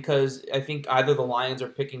 Tommy, because I think either the Lions are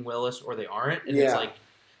picking Willis or they aren't. And it's like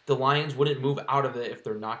the Lions wouldn't move out of it if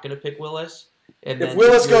they're not going to pick Willis. And if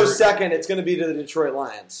Willis goes second, it's going to be to the Detroit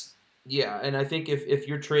Lions. Yeah, and I think if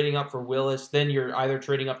you're trading up for Willis, then you're either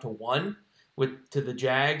trading up to 1 to the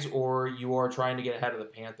Jags, or you are trying to get ahead of the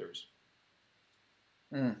Panthers.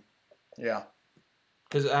 Yeah.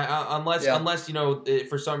 Because unless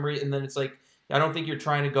for some reason, then it's like, I don't think you're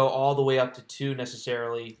trying to go all the way up to 2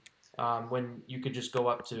 necessarily, when you could just go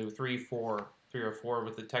up to 3 or 4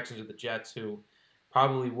 with the Texans or the Jets, who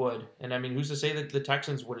probably would. And I mean, who's to say that the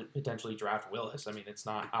Texans would potentially draft Willis? I mean, it's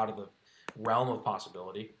not out of the realm of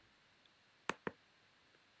possibility.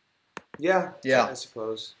 Yeah, I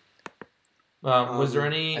suppose. Was there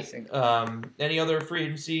any other free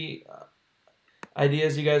agency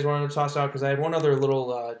ideas you guys wanted to toss out? Because I had one other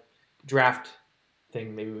little draft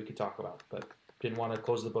thing maybe we could talk about, but didn't want to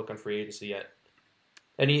close the book on free agency yet.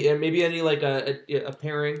 Maybe any like a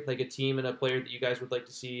pairing, like a team and a player that you guys would like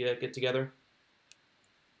to see get together?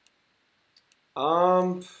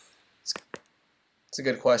 It's a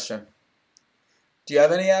good question. Do you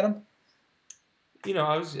have any, Adam?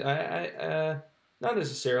 I not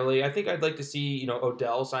necessarily. I think I'd like to see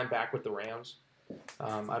Odell sign back with the Rams.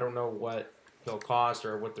 I don't know what he'll cost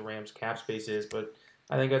or what the Rams cap space is, but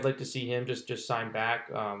I think I'd like to see him just sign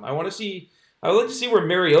back. I would like to see where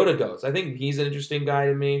Mariota goes. I think he's an interesting guy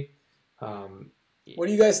to me. What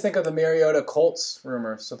do you guys think of the Mariota Colts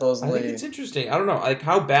rumor? Supposedly, I think it's interesting. I don't know. Like,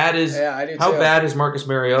 how bad is bad is Marcus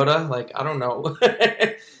Mariota? Like, I don't know.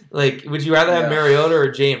 Like, would you rather have Mariota or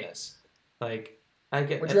Jameis? Like,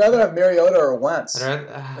 would you rather have Mariota or Wentz? I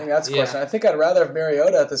think that's the question. I think I'd rather have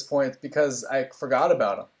Mariota at this point because I forgot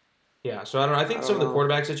about him. Yeah, so I don't know. I think some of the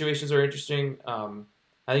quarterback situations are interesting.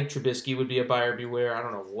 I think Trubisky would be a buyer beware. I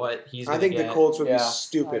don't know what he's going to get. I think the Colts would be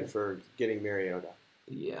stupid for getting Mariota.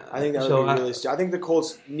 Yeah. I think that would be really stupid. I think the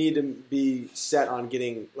Colts need to be set on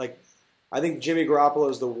getting, I think Jimmy Garoppolo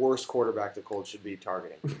is the worst quarterback the Colts should be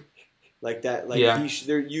targeting. Like that.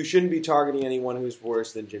 You shouldn't be targeting anyone who's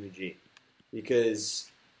worse than Jimmy G, because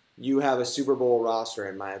you have a Super Bowl roster,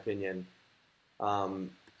 in my opinion, and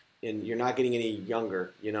you're not getting any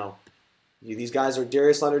younger. These guys are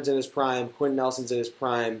Darius Leonard's in his prime, Quentin Nelson's in his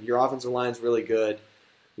prime. Your offensive line's really good.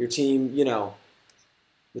 Your team,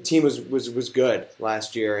 the team was good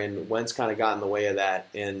last year, and Wentz kind of got in the way of that.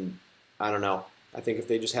 And I don't know. I think if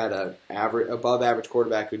they just had a above average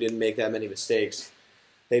quarterback who didn't make that many mistakes,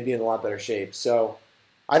 they'd be in a lot better shape. So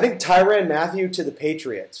I think Tyrann Mathieu to the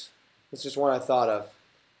Patriots. That's just one I thought of.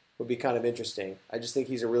 would be kind of interesting. I just think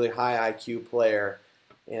he's a really high IQ player,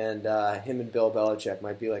 and him and Bill Belichick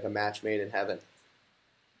might be like a match made in heaven.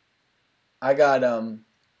 I got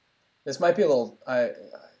this might be a little I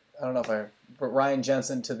don't know but Ryan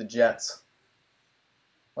Jensen to the Jets.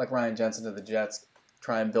 Like Ryan Jensen to the Jets,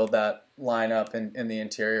 try and build that lineup in the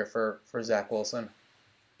interior for Zach Wilson.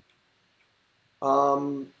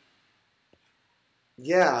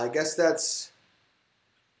 Yeah, I guess that's.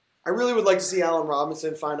 I really would like to see Allen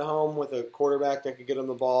Robinson find a home with a quarterback that could get him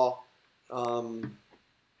the ball.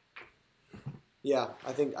 Yeah,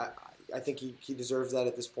 I think he deserves that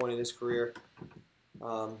at this point in his career.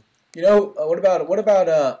 What about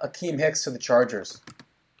Akeem Hicks to the Chargers?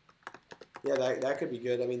 Yeah, that could be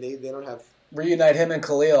good. I mean, they don't have reunite him and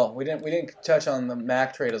Khalil. We didn't touch on the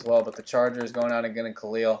Mac trade as well, but the Chargers going out and getting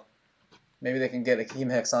Khalil. Maybe they can get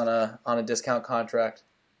Akeem Hicks on a discount contract.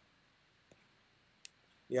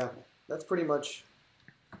 Yeah, that's pretty much.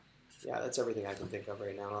 Yeah, that's everything I can think of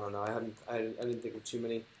right now. I don't know. I didn't think of too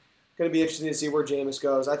many. Going to be interesting to see where Jameis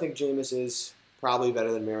goes. I think Jameis is probably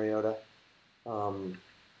better than Mariota.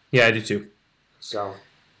 Yeah, I do too. So.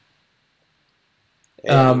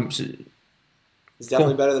 He's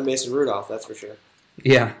definitely better than Mason Rudolph, that's for sure.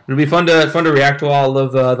 Yeah, it'll be fun to react to all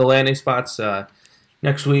of the landing spots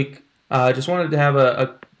next week. Just wanted to have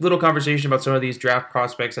a little conversation about some of these draft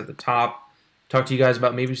prospects at the top. Talk to you guys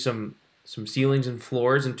about maybe some ceilings and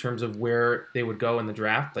floors in terms of where they would go in the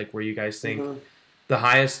draft, like where you guys think the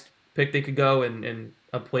highest pick they could go and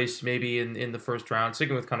a place maybe in the first round,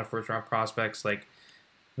 sticking with kind of first round prospects, like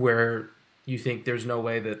where you think there's no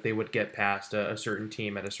way that they would get past a certain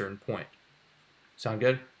team at a certain point. Sound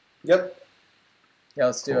good? Yep. Yeah,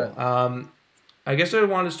 let's do it. I guess I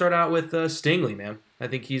want to start out with Stingley, man. I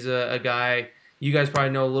think he's a guy, you guys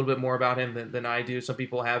probably know a little bit more about him than I do. Some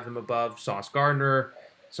people have him above Sauce Gardner.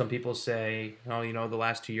 Some people say, the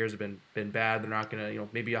last 2 years have been bad. They're not going to,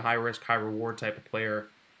 maybe a high-risk, high-reward type of player.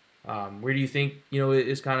 Where do you think,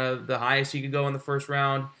 is kind of the highest he could go in the first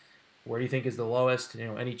round? Where do you think is the lowest?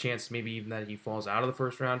 Any chance maybe even that he falls out of the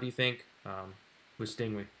first round, do you think, with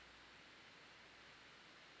Stingley?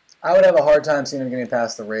 I would have a hard time seeing him getting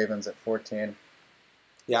past the Ravens at 14.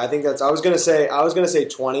 Yeah, I think that's. I was gonna say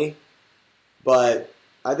 20, but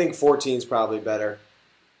I think 14 is probably better.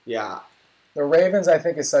 Yeah. The Ravens, I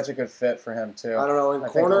think, is such a good fit for him too. I don't know. In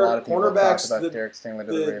cornerbacks,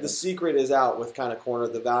 the secret is out with kind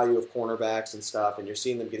of the value of cornerbacks and stuff, and you're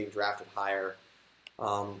seeing them getting drafted higher.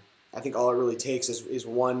 I think all it really takes is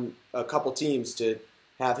a couple teams to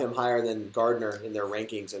have him higher than Gardner in their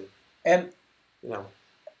rankings, and.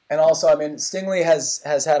 And also, I mean, Stingley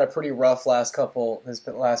has had a pretty rough last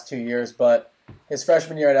 2 years, but his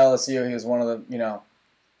freshman year at LSU, he was one of the,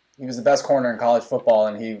 he was the best corner in college football,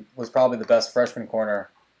 and he was probably the best freshman corner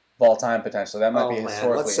of all time, potentially. That might be a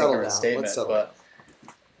historically ignorant statement, but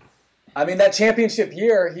I mean, that championship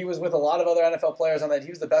year, he was with a lot of other NFL players on that. He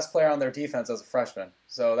was the best player on their defense as a freshman.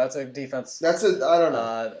 So that's a defense. I don't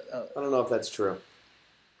know. I don't know if that's true.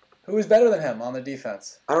 Who was better than him on the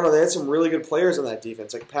defense? I don't know. They had some really good players on that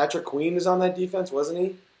defense. Like Patrick Queen was on that defense, wasn't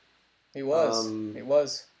he? He was. He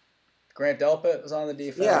was. Grant Delpit was on the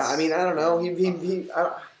defense. Yeah, I mean, I don't know.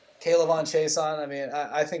 Caleb Von Chason. I mean,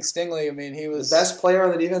 I think Stingley. I mean, he was the best player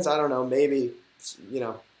on the defense. I don't know. Maybe, just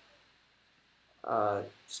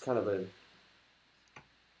kind of a.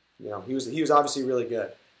 He was obviously really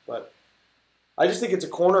good, but I just think it's a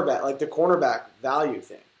cornerback, like the cornerback value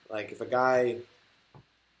thing. Like if a guy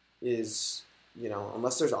is,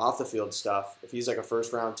 unless there's off the field stuff, if he's like a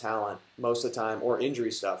first round talent most of the time, or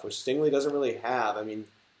injury stuff, which Stingley doesn't really have. I mean,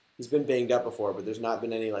 he's been banged up before, but there's not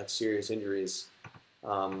been any like serious injuries.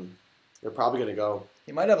 They're probably going to go.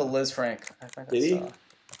 He might have a Liz Frank. I think. Did he?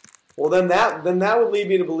 Well, then that would lead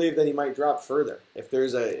me to believe that he might drop further if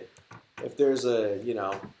there's a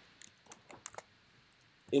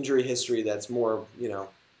injury history that's more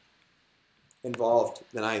involved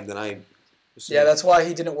than I. Yeah, that's why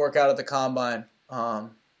he didn't work out at the combine.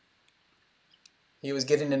 He was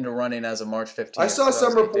getting into running as of March 15th. I saw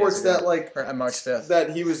some reports that March 5th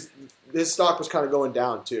that his stock was kind of going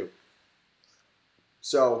down too.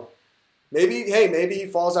 So maybe he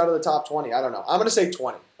falls out of the top 20. I don't know. I'm going to say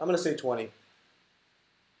 20.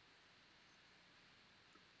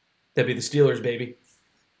 That'd be the Steelers, baby.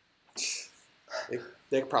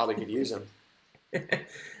 They probably could use him.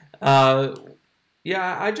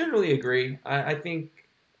 Yeah, I generally agree. I think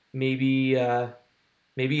maybe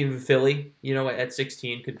even Philly, at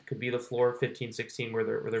 16 could be the floor. 15, 16, where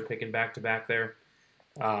they're picking back to back there,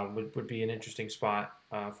 would be an interesting spot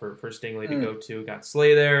for Stingley to go to. Got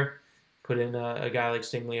Slay there, put in a guy like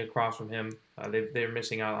Stingley across from him. They're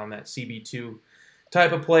missing out on that CB2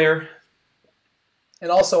 type of player. And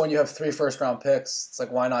also, when you have 3 first-round picks, it's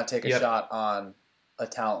like, why not take a shot on a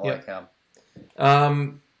talent like him?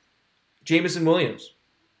 Jameson Williams.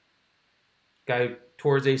 Guy who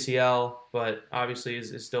tore his ACL, but obviously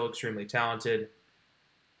is still extremely talented.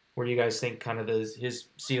 Where do you guys think kind of his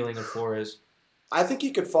ceiling and floor is? I think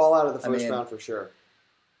he could fall out of the first round for sure.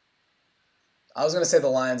 I was going to say the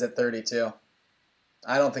Lions at 32.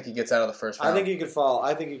 I don't think he gets out of the first round. I think he could fall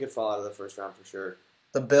out of the first round for sure.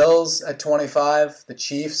 The Bills at 25, the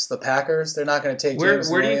Chiefs, the Packers, they're not going to take Jameson Williams.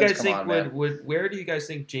 Where do you guys think where do you guys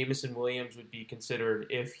think Jameson Williams would be considered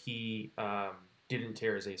if he didn't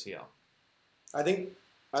tear his ACL? I think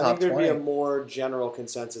there'd be a more general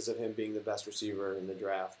consensus of him being the best receiver in the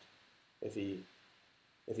draft if he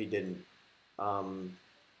didn't.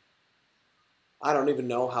 I don't even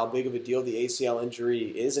know how big of a deal the ACL injury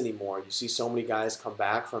is anymore. You see so many guys come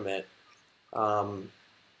back from it.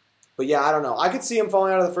 But yeah, I don't know. I could see him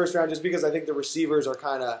falling out of the first round just because I think the receivers are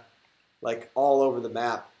kind of like all over the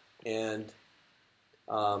map, and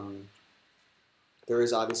there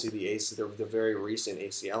is obviously the very recent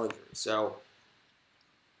ACL injury. So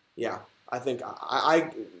yeah, I think I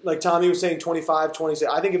like Tommy was saying 25,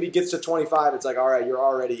 26. I think if he gets to 25, it's like, all right, you're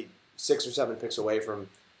already 6 or 7 picks away from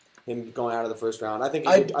him going out of the first round. I think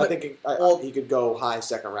he could go high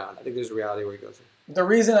second round. I think there's a reality where he goes. The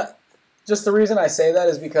reason I say that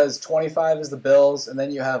is because 25 is the Bills, and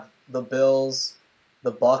then you have the Bills,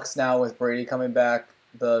 the Bucks now with Brady coming back,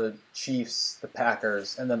 the Chiefs, the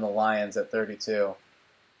Packers, and then the Lions at 32,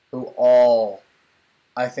 who all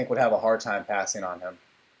I think would have a hard time passing on him.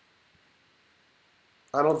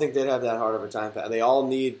 I don't think they'd have that hard of a time. They all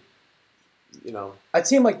need, A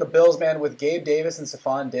team like the Bills, man, with Gabe Davis and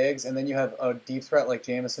Stephon Diggs, and then you have a deep threat like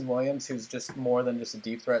Jameson Williams, who's just more than just a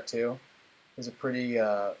deep threat too. He's a pretty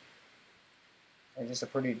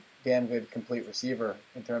damn good complete receiver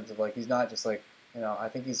in terms of he's not just I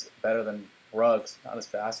think he's better than Ruggs, not as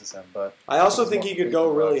fast as him, but I also think he could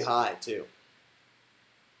go really high too.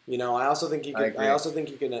 I also think he could. I also think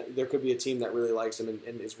he can. There could be a team that really likes him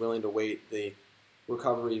and is willing to wait the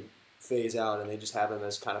recovery phase out, and they just have him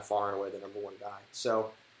as kind of far and away the number one guy.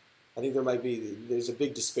 So I think there's a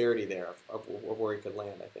big disparity there of where he could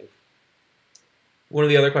land, I think. One of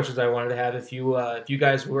the other questions I wanted to have, if you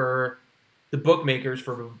guys were the bookmakers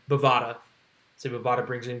for Bovada, say Bovada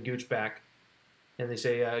brings in Gooch back, and they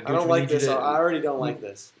say, Gooch, I don't like this. I already don't like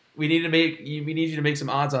this. We need you to make some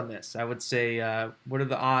odds on this. I would say, what are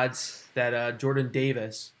the odds that Jordan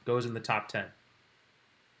Davis goes in the top 10?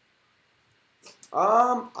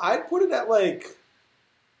 I'd put it at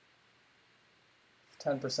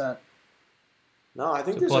 10%. No, I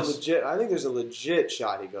think there's a legit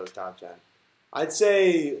shot he goes top 10. I'd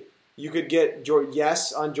say you could get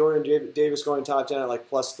yes on Jordan Davis going top 10 at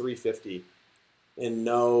plus 350, and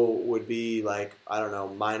no would be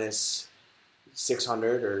minus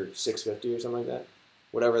 600 or 650 or something like that.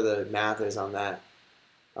 Whatever the math is on that.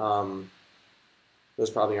 Those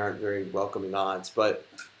probably aren't very welcoming odds, but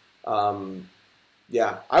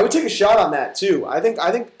yeah, I would take a shot on that too. I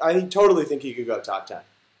totally think he could go top 10.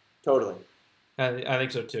 Totally. I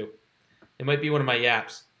think so too. It might be one of my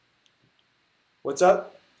yaps. What's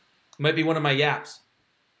up? It might be one of my yaps.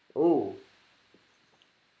 Ooh.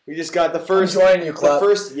 We just got the first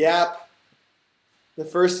yap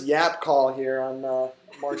call here on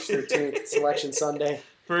March 13th, Selection Sunday.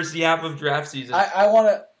 First yap of draft season.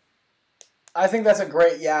 I think that's a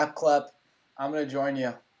great yap, Klep. I'm going to join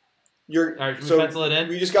you. All right, pencil it in?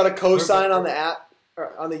 We just got a cosign on the app.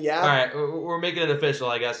 On the yap. All right, we're making it official,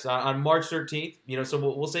 I guess. On March 13th, so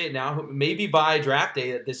we'll say it now. Maybe by draft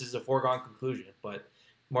day that this is a foregone conclusion, but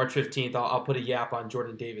March 15th, I'll put a yap on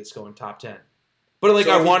Jordan Davis going top 10. But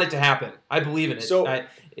I want it to happen. I believe in it. So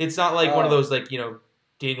it's not one of those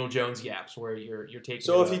Daniel Jones yaps where you're taking.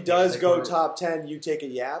 So if he does go top 10, you take a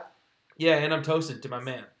yap. Yeah, and I'm toasted to my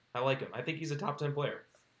man. I like him. I think he's a top 10 player.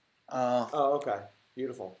 Oh, okay,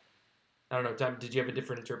 beautiful. I don't know, Tom. Did you have a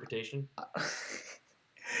different interpretation?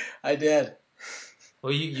 I did.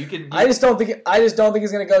 Well, you can. I just don't think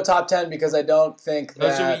he's going to go top 10 because I don't think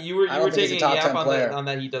that. So you were taking a yap on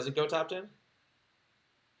that he doesn't go top 10.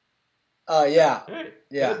 Yeah. All right.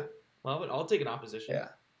 Yeah. Good. Well, I'll take an opposition. Yeah.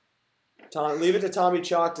 Tom, leave it to Tommy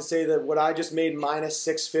Chalk to say that what I just made minus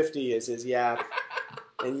 650 is his yap,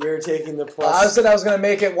 and you're taking the plus. I said I was going to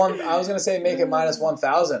make it one. I was going to say make it minus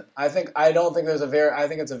 1,000. I think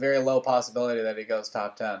it's a very low possibility that he goes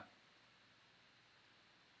top 10.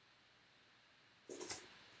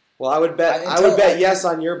 Well, I would bet yes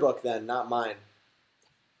on your book then, not mine.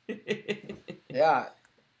 Yeah.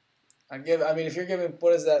 If you're giving,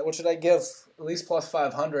 what is that? What should I give? At least plus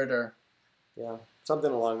 500 or? Yeah.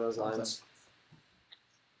 Something along those lines.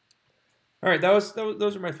 All right, those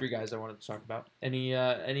are my three guys I wanted to talk about. Any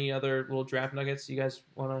other little draft nuggets you guys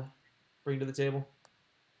want to bring to the table?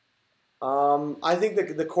 I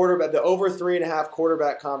think the quarterback, the over 3.5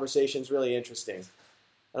 quarterback conversation is really interesting.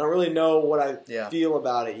 I don't really know what I feel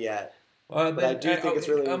about it yet, but I do think it's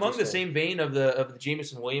really interesting. Among the same vein of the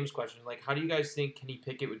Jameson Williams question, like, how do you guys think Kenny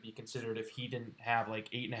Pickett would be considered if he didn't have like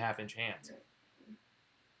 8.5-inch hands?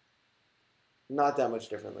 Not that much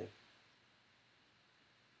differently.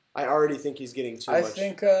 I already think he's getting too much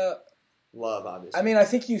love, obviously. I mean, I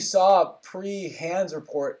think you saw pre-hands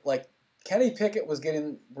report, like, Kenny Pickett was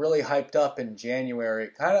getting really hyped up in January,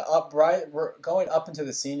 kind of going up into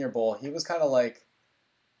the Senior Bowl. He was kind of like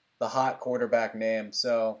the hot quarterback name.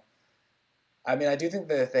 So, I mean, I do think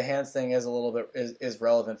that the hands thing is a little bit is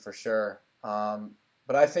relevant for sure.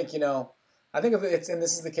 But I think, I think if it's, and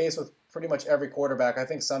this is the case with pretty much every quarterback, I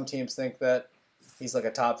think some teams think that he's like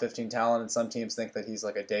a top 15 talent, and some teams think that he's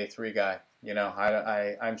like a day 3 guy.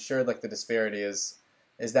 I'm sure like the disparity is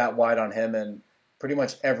that wide on him and pretty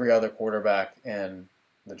much every other quarterback in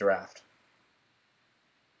the draft.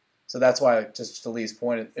 So that's why, just to Lee's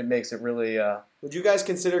point, it makes it really. Would you guys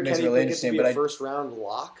consider Kenny Pickett to be a first-round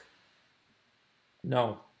lock?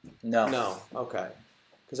 No. Okay.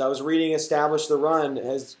 Because I was reading Establish the Run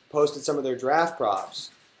has posted some of their draft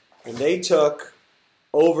props, and they took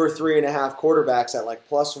over 3.5 quarterbacks at like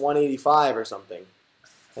plus 185 or something.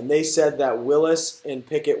 And they said that Willis and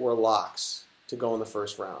Pickett were locks to go in the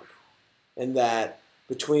first round. And that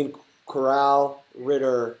between Corral,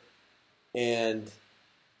 Ritter, and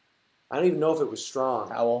I don't even know if it was Strong.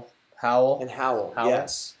 Howell.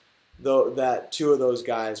 Yes. Though that 2 of those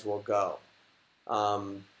guys will go. I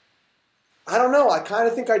don't know. I kind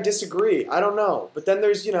of think I disagree. I don't know. But then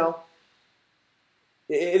there's, it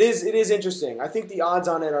is interesting. I think the odds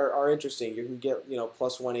on it are interesting. You can get,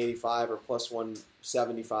 plus 185 or plus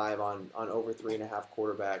 175 on over 3.5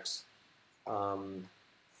 quarterbacks.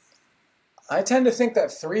 I tend to think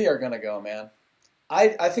that 3 are going to go, man.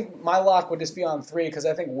 I think my lock would just be on 3 because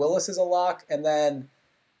I think Willis is a lock, and then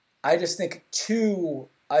I just think 2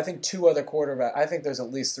 other quarterbacks. I think there's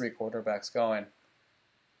at least 3 quarterbacks going.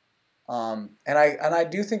 And I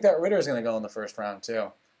do think that Ritter is going to go in the first round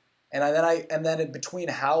too. And then between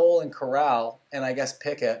Howell and Corral, and I guess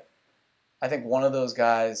Pickett, I think one of those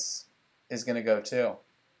guys is going to go too.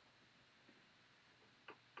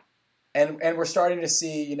 And we're starting to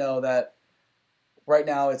see, that right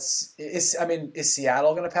now is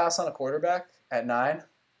Seattle going to pass on a quarterback at 9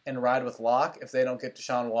 and ride with Locke if they don't get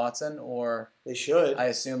Deshaun Watson? Or they should. I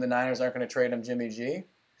assume the Niners aren't going to trade him Jimmy G.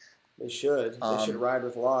 They should. They should ride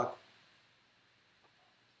with Locke.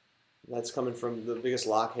 That's coming from the biggest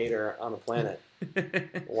Locke hater on the planet.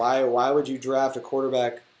 Why would you draft a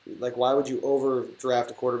quarterback? Like, why would you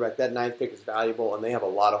overdraft a quarterback? That 9th pick is valuable, and they have a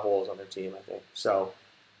lot of holes on their team, I think. So,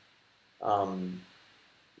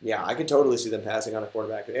 yeah, I could totally see them passing on a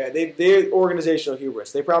quarterback. They're organizational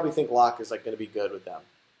hubris. They probably think Locke is like going to be good with them.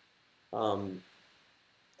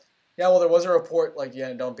 Yeah, well, there was a report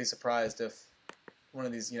don't be surprised if one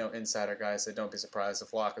of these insider guys said don't be surprised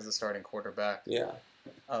if Locke is the starting quarterback. Yeah.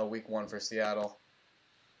 Week 1 for Seattle.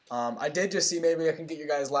 I did just see, maybe I can get your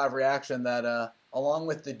guys' live reaction, that along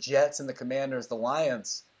with the Jets and the Commanders, the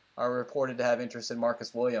Lions are reported to have interest in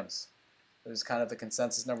Marcus Williams. It was kind of the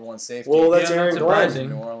consensus number 1 safety. Well, that's Aaron Glenn in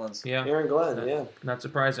New Orleans. Yeah, Aaron Glenn. Yeah, not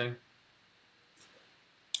surprising.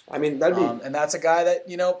 I mean, that'd be, and that's a guy that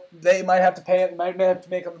they might have to pay. Might have to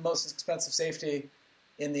make him the most expensive safety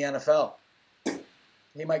in the NFL.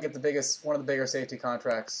 He might get one of the bigger safety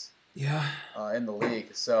contracts. Yeah. In the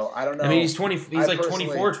league. So, I don't know. I mean, he's 20. He's like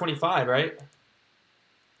 24, 25, right?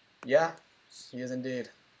 Yeah, he is indeed.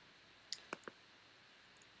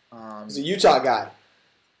 He's a Utah guy.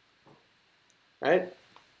 Right?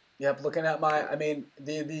 Yep, looking at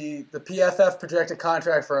the PFF projected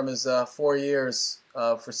contract for him is 4 years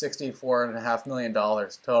for $64.5 million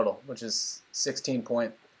total, which is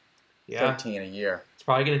 16.13 a year. It's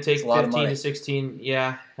probably going to take 15 to 16.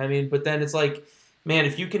 Yeah, I mean, but then it's like, man,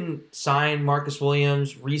 if you can sign Marcus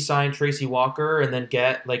Williams, re-sign Tracy Walker, and then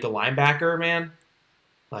get like a linebacker, man,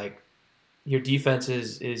 like your defense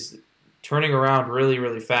is turning around really,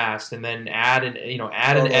 really fast, and then add an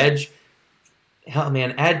edge. Hell,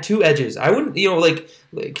 man, add 2 edges. I wouldn't,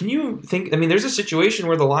 can you think? I mean, there's a situation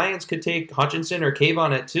where the Lions could take Hutchinson or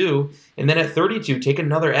Kayvon at 2, and then at 32 take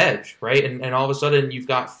another edge, right? And all of a sudden you've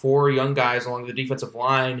got 4 young guys along the defensive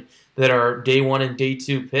line that are day 1 and day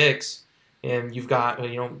 2 picks, and you've got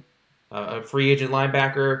a free agent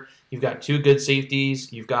linebacker. You've got 2 good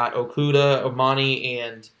safeties. You've got Okudah, Omani,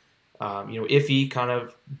 and Iffy kind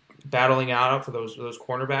of battling out for those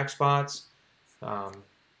cornerback spots.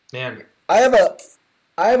 Man, I have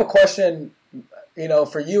a question,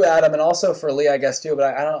 for you, Adam, and also for Lee, I guess too.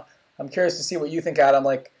 But I'm curious to see what you think, Adam.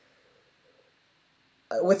 Like,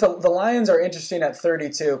 with the Lions are interesting at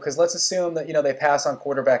 32 because let's assume that they pass on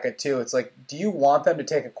quarterback at 2. It's like, do you want them to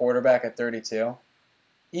take a quarterback at 32?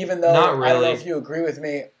 Even though Not really. I don't know if you agree with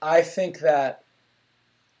me, I think that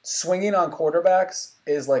swinging on quarterbacks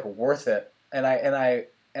is like worth it, and I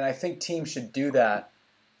think teams should do that.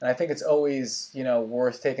 And I think it's always,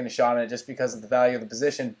 worth taking a shot on it just because of the value of the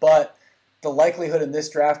position. But the likelihood in this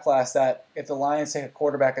draft class that if the Lions take a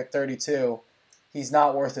quarterback at 32, he's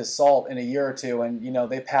not worth his salt in a year or two, and,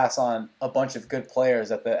 they pass on a bunch of good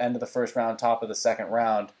players at the end of the first round, top of the second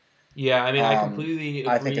round. Yeah, I mean, I completely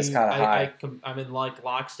agree. I think it's kind of high. I'm in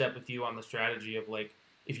lockstep with you on the strategy of like,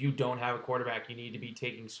 if you don't have a quarterback, you need to be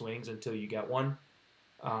taking swings until you get one,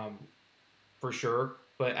 for sure.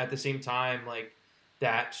 But at the same time, like,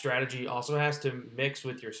 that strategy also has to mix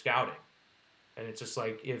with your scouting. And it's just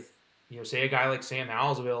like, if, say a guy like Sam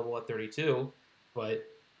Howell's available at 32, but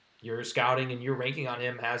your scouting and your ranking on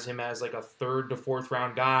him has him as like a 3rd to 4th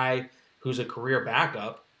round guy who's a career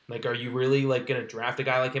backup. Like, are you really like going to draft a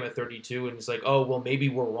guy like him at 32 and it's like, oh, well, maybe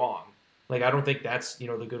we're wrong. Like, I don't think that's, a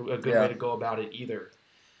good way to go about it either.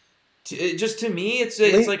 Just to me, it's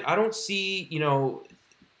like, I don't see,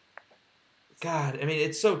 God, I mean,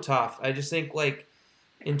 it's so tough. I just think, like,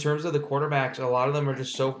 in terms of the quarterbacks, a lot of them are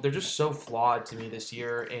they're just so flawed to me this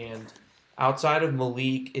year. And outside of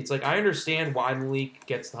Malik, it's like, I understand why Malik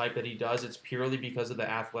gets the hype that he does. It's purely because of the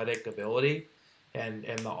athletic ability and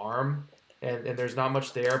the arm. And there's not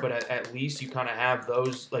much there, but at least you kind of have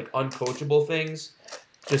those, like, uncoachable things.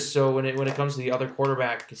 Just so when it comes to the other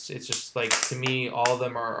quarterback, it's just, like, to me, all of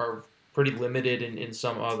them are pretty limited in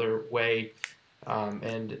some other way.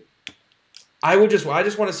 And I just want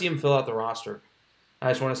to see him fill out the roster. I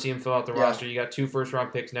just want to see him fill out the roster. You got 2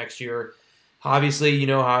 first-round picks next year. Obviously, you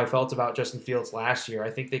know how I felt about Justin Fields last year. I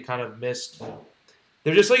think they kind of missed.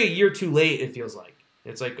 They're just like a year too late, it feels like.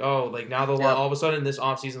 It's like, oh, like now all of a sudden this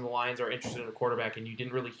offseason the Lions are interested in a quarterback, and you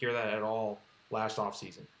didn't really hear that at all last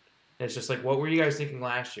offseason. And it's just like, what were you guys thinking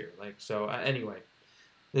last year? Like, so anyway,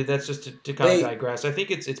 that's just to kind of digress. I think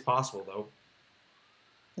it's possible, though.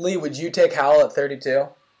 Lee, would you take Howell at 32?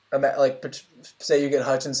 Like, say you get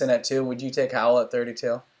Hutchinson at 2, would you take Howell at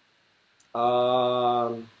 32?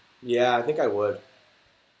 Yeah, I think I would.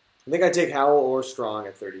 I think I'd take Howell or Strong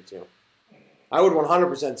at 32. I would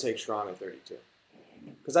 100% take Strong at 32.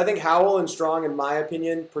 Because I think Howell and Strong, in my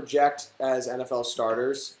opinion, project as NFL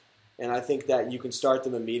starters, and I think that you can start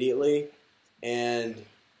them immediately. And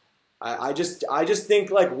I just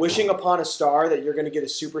think, like, wishing upon a star that you're going to get a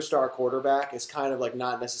superstar quarterback is kind of like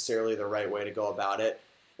not necessarily the right way to go about it.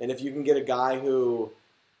 And if you can get a guy who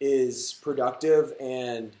is productive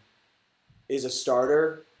and is a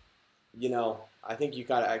starter, I think you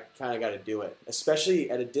kind of got to do it, especially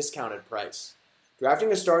at a discounted price.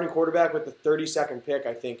 Drafting a starting quarterback with the 32nd pick,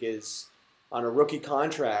 I think, is on a rookie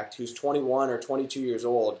contract who's 21 or 22 years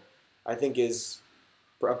old, I think is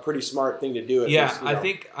a pretty smart thing to do. Yeah, I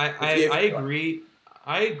think I agree.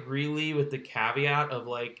 I agree, Lee, with the caveat of,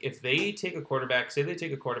 like, if they take a quarterback, say they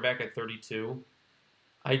take a quarterback at 32,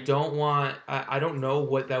 I don't know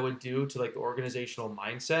what that would do to, like, the organizational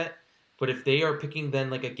mindset. But if they are picking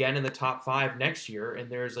then, like, again in the top 5 next year and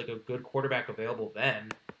there's, like, a good quarterback available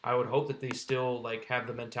then, I would hope that they still, like, have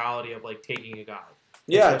the mentality of, like, taking a guy.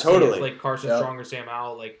 Yeah, totally. If, like, Carson Strong or Sam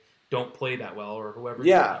Howell, like, don't play that well or whoever.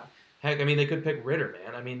 Yeah. Heck, I mean, they could pick Ritter,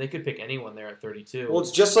 man. I mean, they could pick anyone there at 32. Well,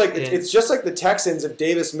 it's just like the Texans if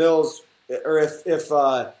Davis Mills or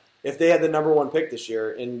if they had the number 1 pick this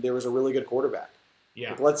year and there was a really good quarterback.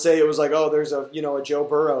 Yeah. Like, let's say it was like, oh, there's a Joe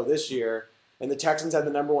Burrow this year. And the Texans had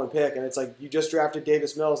the number 1 pick, and it's like you just drafted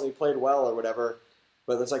Davis Mills and he played well or whatever.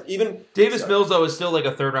 But it's like even Davis Mills though is still like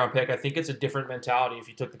a 3rd-round pick. I think it's a different mentality if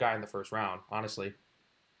you took the guy in the 1st round. Honestly,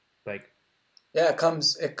 like it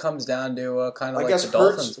comes down to kind of I like guess the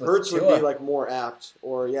Dolphins. Hurts would be like more apt,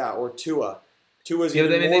 or Tua. Tua's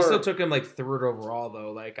even more. They still took him like 3rd overall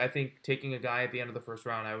though. Like I think taking a guy at the end of the 1st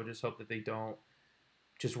round, I would just hope that they don't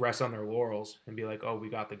just rest on their laurels and be like, oh, we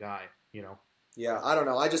got the guy, Yeah, I don't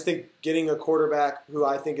know. I just think getting a quarterback who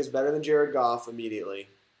I think is better than Jared Goff immediately.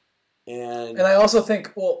 And I also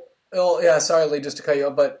think, sorry, Lee, just to cut you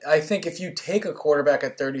off, but I think if you take a quarterback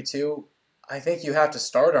at 32, I think you have to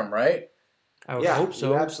start him, right? I would hope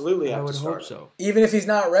so. You absolutely have to I start would hope so. Even if he's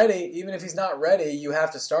not ready, you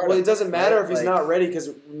have to start him. Well, it doesn't matter if he's not ready because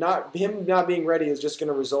him not being ready is just going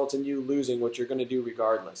to result in you losing what you're going to do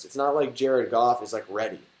regardless. It's not like Jared Goff is like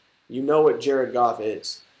ready. You know what Jared Goff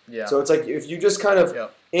is. Yeah. So it's like if you just kind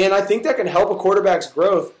of and I think that can help a quarterback's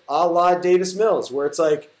growth, a la Davis Mills, where it's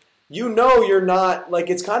like you're not like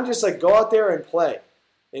it's kind of just like go out there and play,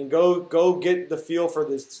 and go get the feel for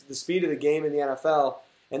the speed of the game in the NFL.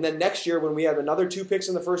 And then next year when we have another 2 picks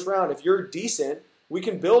in the first round, if you're decent, we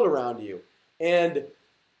can build around you. And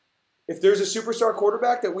if there's a superstar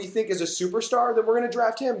quarterback that we think is a superstar, then we're going to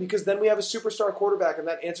draft him because then we have a superstar quarterback, and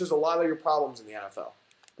that answers a lot of your problems in the NFL.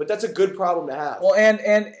 But that's a good problem to have. Well, and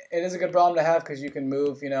it is a good problem to have because you can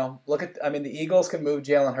move. The Eagles can move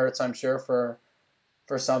Jalen Hurts, I'm sure, for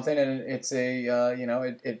something, and it's a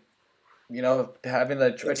having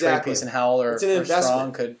a trade piece in Howell or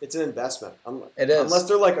Strong could. It's an investment. It is, unless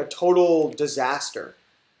they're like a total disaster,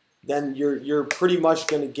 then you're pretty much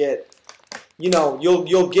going to get,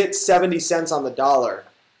 you'll get 70 cents on the dollar,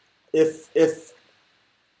 if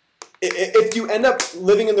you end up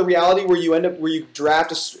living in the reality where you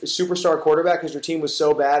draft a superstar quarterback because your team was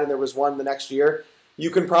so bad and there was one the next year, you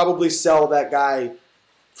can probably sell that guy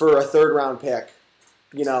for a 3rd round pick,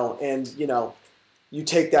 and you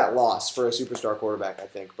take that loss for a superstar quarterback, I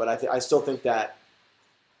think. But I still think that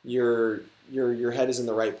your head is in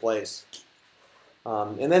the right place.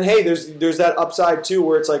 And then, hey, there's that upside, too,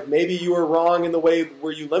 where it's like maybe you were wrong in the way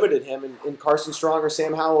where you limited him, and Carson Strong or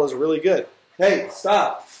Sam Howell is really good. Hey,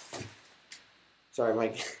 stop. Sorry,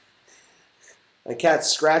 my cat's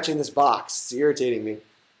scratching this box. It's irritating me.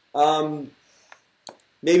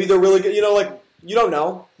 Maybe they're really good. You don't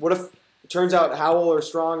know. What if it turns out Howell or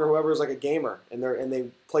Strong or whoever is like a gamer and they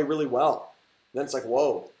play really well? And then it's like,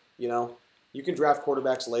 whoa, you can draft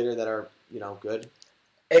quarterbacks later that are, good.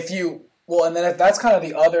 And then if that's kind of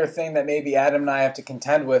the other thing that maybe Adam and I have to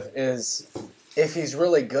contend with is if he's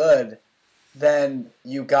really good, then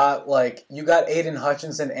you got Aiden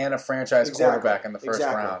Hutchinson and a franchise quarterback in the first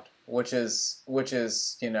round, which is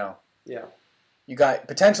yeah. You got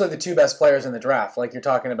potentially the 2 best players in the draft, like you're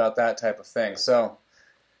talking about that type of thing. So,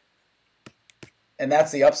 and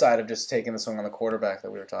that's the upside of just taking the swing on the quarterback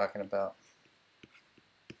that we were talking about.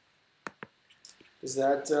 Does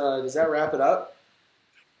that wrap it up?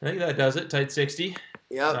 I think that does it. Tight 60.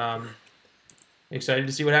 Yeah. Excited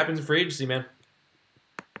to see what happens in free agency, man.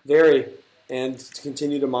 Very. And to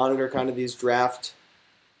continue to monitor kind of these draft,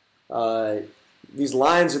 these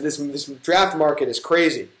lines of this draft market is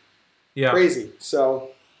crazy. Yeah. Crazy. So.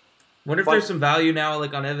 Wonder if there's some value now,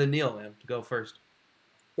 like on Evan Neal, man, to go first.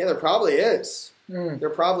 Yeah, there probably is. There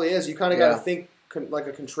probably is. You kind of got to think like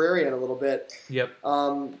a contrarian a little bit. Yep.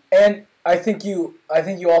 And I think you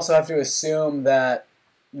also have to assume that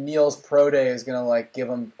Neal's pro day is gonna like give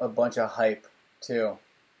him a bunch of hype too,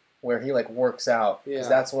 where he like works out. Yeah.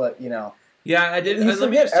 That's what Yeah, I did. Let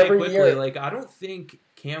me just say quickly, like I don't think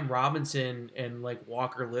Cam Robinson and like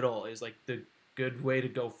Walker Little is like the good way to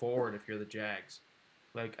go forward if you're the Jags.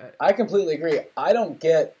 Like I completely agree. I don't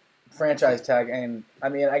get franchise tag, and I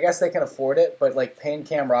mean I guess they can afford it, but like paying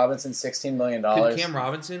Cam Robinson $16 million. Could Cam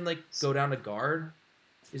Robinson like go down to guard?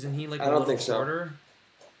 Isn't he like a little shorter?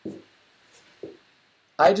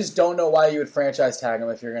 I just don't know why you would franchise tag him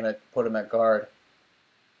if you're going to put him at guard.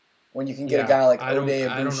 When you can get a guy like Oday Abushi.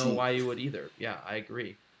 I don't know why you would either. Yeah, I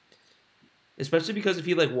agree. Especially because if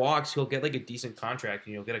he like walks, he'll get like a decent contract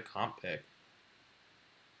and you'll get a comp pick.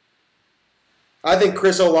 I think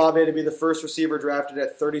Chris Olave to be the first receiver drafted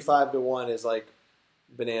at 35-1 is like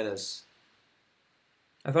bananas.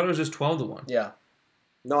 I thought it was just 12-1. Yeah.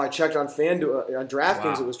 No, I checked on FanDuel. On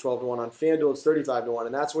DraftKings, It was 12-1. On FanDuel, it's 35-1.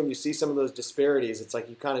 And that's when you see some of those disparities. It's like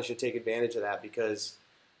you kind of should take advantage of that because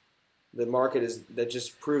the market that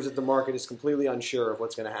just proves that the market is completely unsure of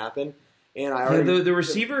what's going to happen. And the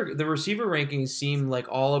receiver rankings seem like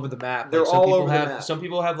all over the map. They're like all over the map. Some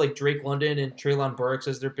people have like Drake London and Treylon Burks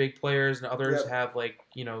as their big players, and others have like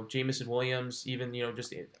Jamison Williams. Even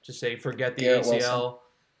just say forget the ACL.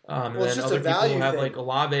 And then other people have like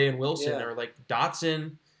Olave and Wilson or like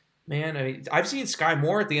Dotson. Man, I mean, I've seen Sky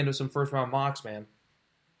Moore at the end of some first round mocks, man.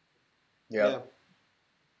 Yeah.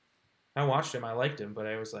 I watched him. I liked him, but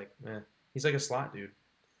I was like, man, he's like a slot dude.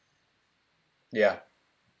 Yeah.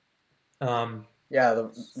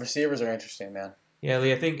 The receivers are interesting, man. Yeah,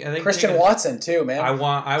 Lee, I think Christian Watson too, man. I would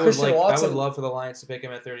love for the Lions to pick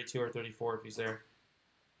him at 32 or 34 if he's there.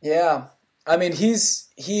 Yeah. I mean, he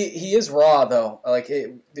is raw though. Like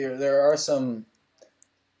there are some,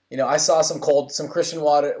 I saw some Christian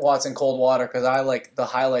Watson cold water because I like the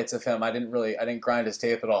highlights of him. I didn't grind his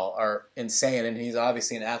tape at all. Are insane, and he's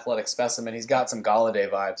obviously an athletic specimen. He's got some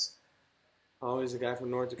Galladay vibes. Oh, he's a guy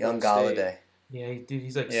from North Dakota. Young Galladay. Yeah, dude,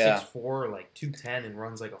 he's like 6'4", like 210, and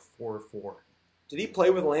runs like a 4.4. Did he play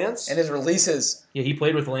with Lance? And his releases. Yeah, he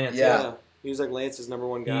played with Lance. Yeah. He was like Lance's number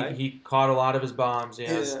one guy. He caught a lot of his bombs.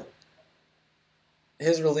 Yes. Yeah.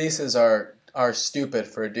 His releases are stupid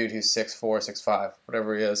for a dude who's 6'4", 6'5",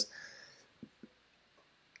 whatever he is.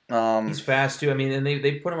 He's fast too. I mean, and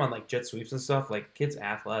they put him on like jet sweeps and stuff. Like, kid's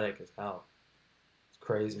athletic as hell. It's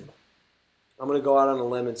crazy. I'm gonna go out on a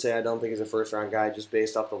limb and say I don't think he's a first round guy just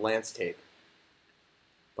based off the Lance tape.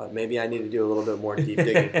 But maybe I need to do a little bit more deep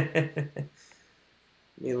digging.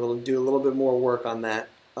 Do a little bit more work on that.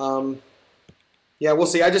 Yeah, we'll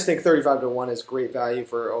see. I just think 35-1 is great value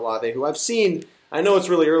for Olave, who I've seen. I know it's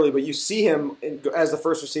really early, but you see him as the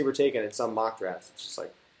first receiver taken in some mock drafts. It's just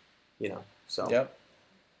like, so. Yep.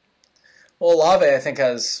 Well, Olave, I think,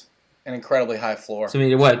 has an incredibly high floor. So, I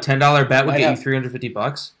mean, what, $10 bet would get you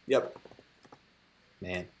 $350? Yep.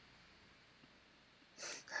 Man.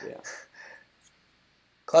 Yeah.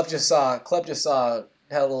 Club just saw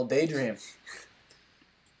had a little daydream.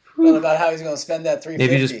 Thought about how he's going to spend that $350.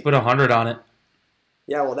 Maybe just put $100 on it.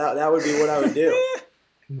 Yeah, well, that would be what I would do.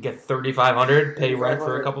 Get $3,500, pay rent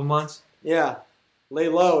for a couple months. Yeah, lay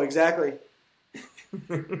low, exactly.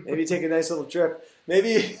 Maybe take a nice little trip.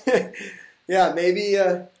 Maybe,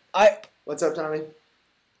 What's up, Tommy?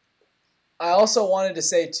 I also wanted to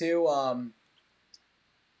say too.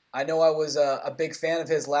 I know I was a big fan of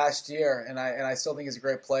his last year, and I still think he's a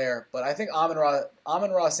great player. But I think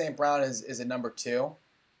Amon-Ra St. Brown is a number 2,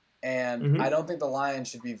 and I don't think the Lions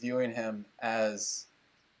should be viewing him as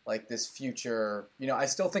like this future. I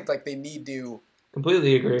still think like they need to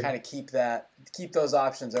completely agree. Kind of keep those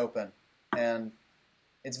options open, and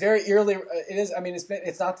it's very early. It is. I mean,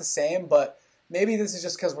 it's not the same, but maybe this is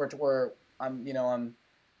just because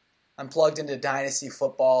I'm plugged into dynasty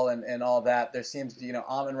football and all that. There seems to,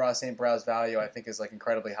 Amon-Ra St. Brown's value, I think, is like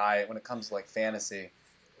incredibly high when it comes to like fantasy.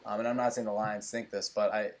 And I'm not saying the Lions think this,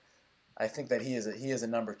 but I think that he is a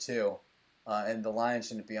number 2, and the Lions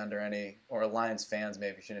shouldn't be under any, or Lions fans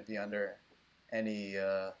maybe shouldn't be under any,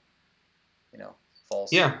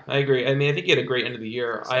 false. Yeah, I agree. I mean, I think he had a great end of the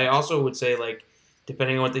year. I also would say, like,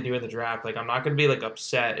 depending on what they do in the draft, like, I'm not going to be like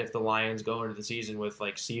upset if the Lions go into the season with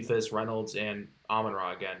like Cephas, Reynolds, and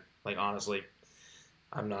Amon-Ra again. Like, honestly,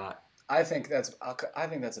 I'm not. I think that's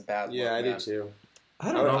a bad look. Yeah, I do too.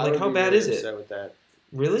 I don't know. Like, how bad is it? With that.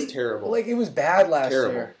 Really? It's terrible. Like, it was bad last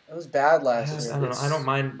year. It was bad last year. I don't know. I don't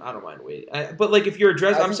mind waiting. But like, if you're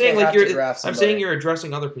addressing, I'm saying you're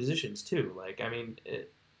addressing other positions too. Like, I mean.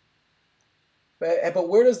 But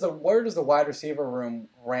where does the wide receiver room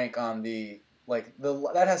rank on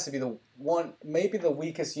that has to be the one, maybe the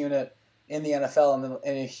weakest unit in the NFL,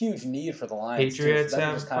 and a huge need for the Lions. Patriots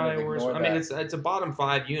have probably worse. I mean, it's a bottom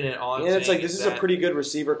 5 unit. It's like this is a pretty good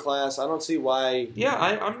receiver class. I don't see why. Yeah,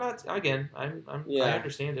 I'm not. Again, I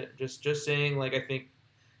understand it. Just saying, like, I think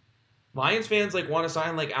Lions fans like want to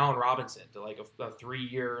sign like Allen Robinson to like a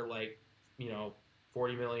 3-year like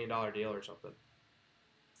 $40 million deal or something.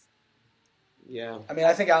 Yeah. I mean,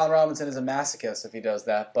 I think Allen Robinson is a masochist if he does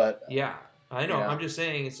that, but yeah, I know. I'm just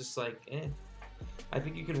saying, it's just like, I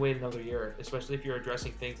think you can wait another year, especially if you're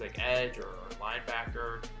addressing things like edge or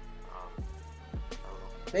linebacker. I don't know.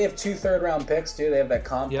 They have 2 third-round picks, too. They have that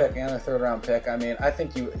comp pick and a third-round pick. I mean, I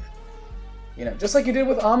think just like you did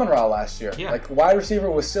with Amon-Ra last year. Yeah. Like, wide receiver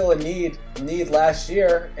was still a need last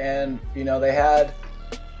year, and, they had,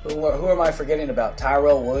 who am I forgetting about?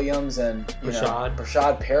 Tyrell Williams and,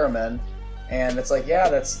 Rashad Perriman. And it's like, yeah,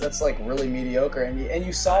 that's like really mediocre. And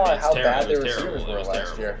you saw how bad their receivers were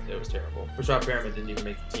last year. It was terrible. Rashad Perriman didn't even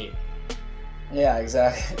make the team. Yeah,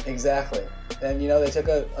 exactly. And, they took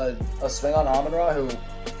a swing on Amon-Ra, who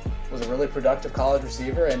was a really productive college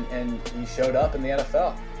receiver, and he showed up in the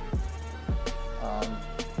NFL.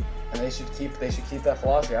 And they should keep that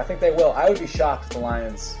philosophy. I think they will. I would be shocked if the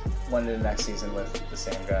Lions went into next season with the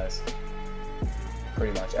same guys,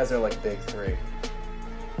 pretty much, as their like big 3.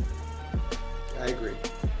 I agree.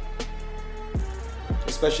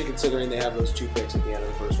 Especially considering they have those 2 picks at the end of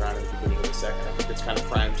the first round and the beginning of the second. I think it's kind of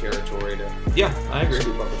prime territory to I agree.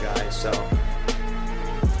 Scoop up a guy. So,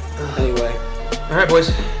 anyway. All right,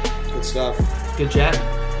 boys. Good stuff. Good chat.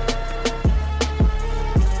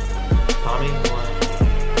 Tommy,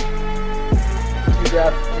 Two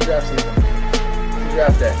draft season. 2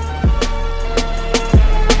 draft day.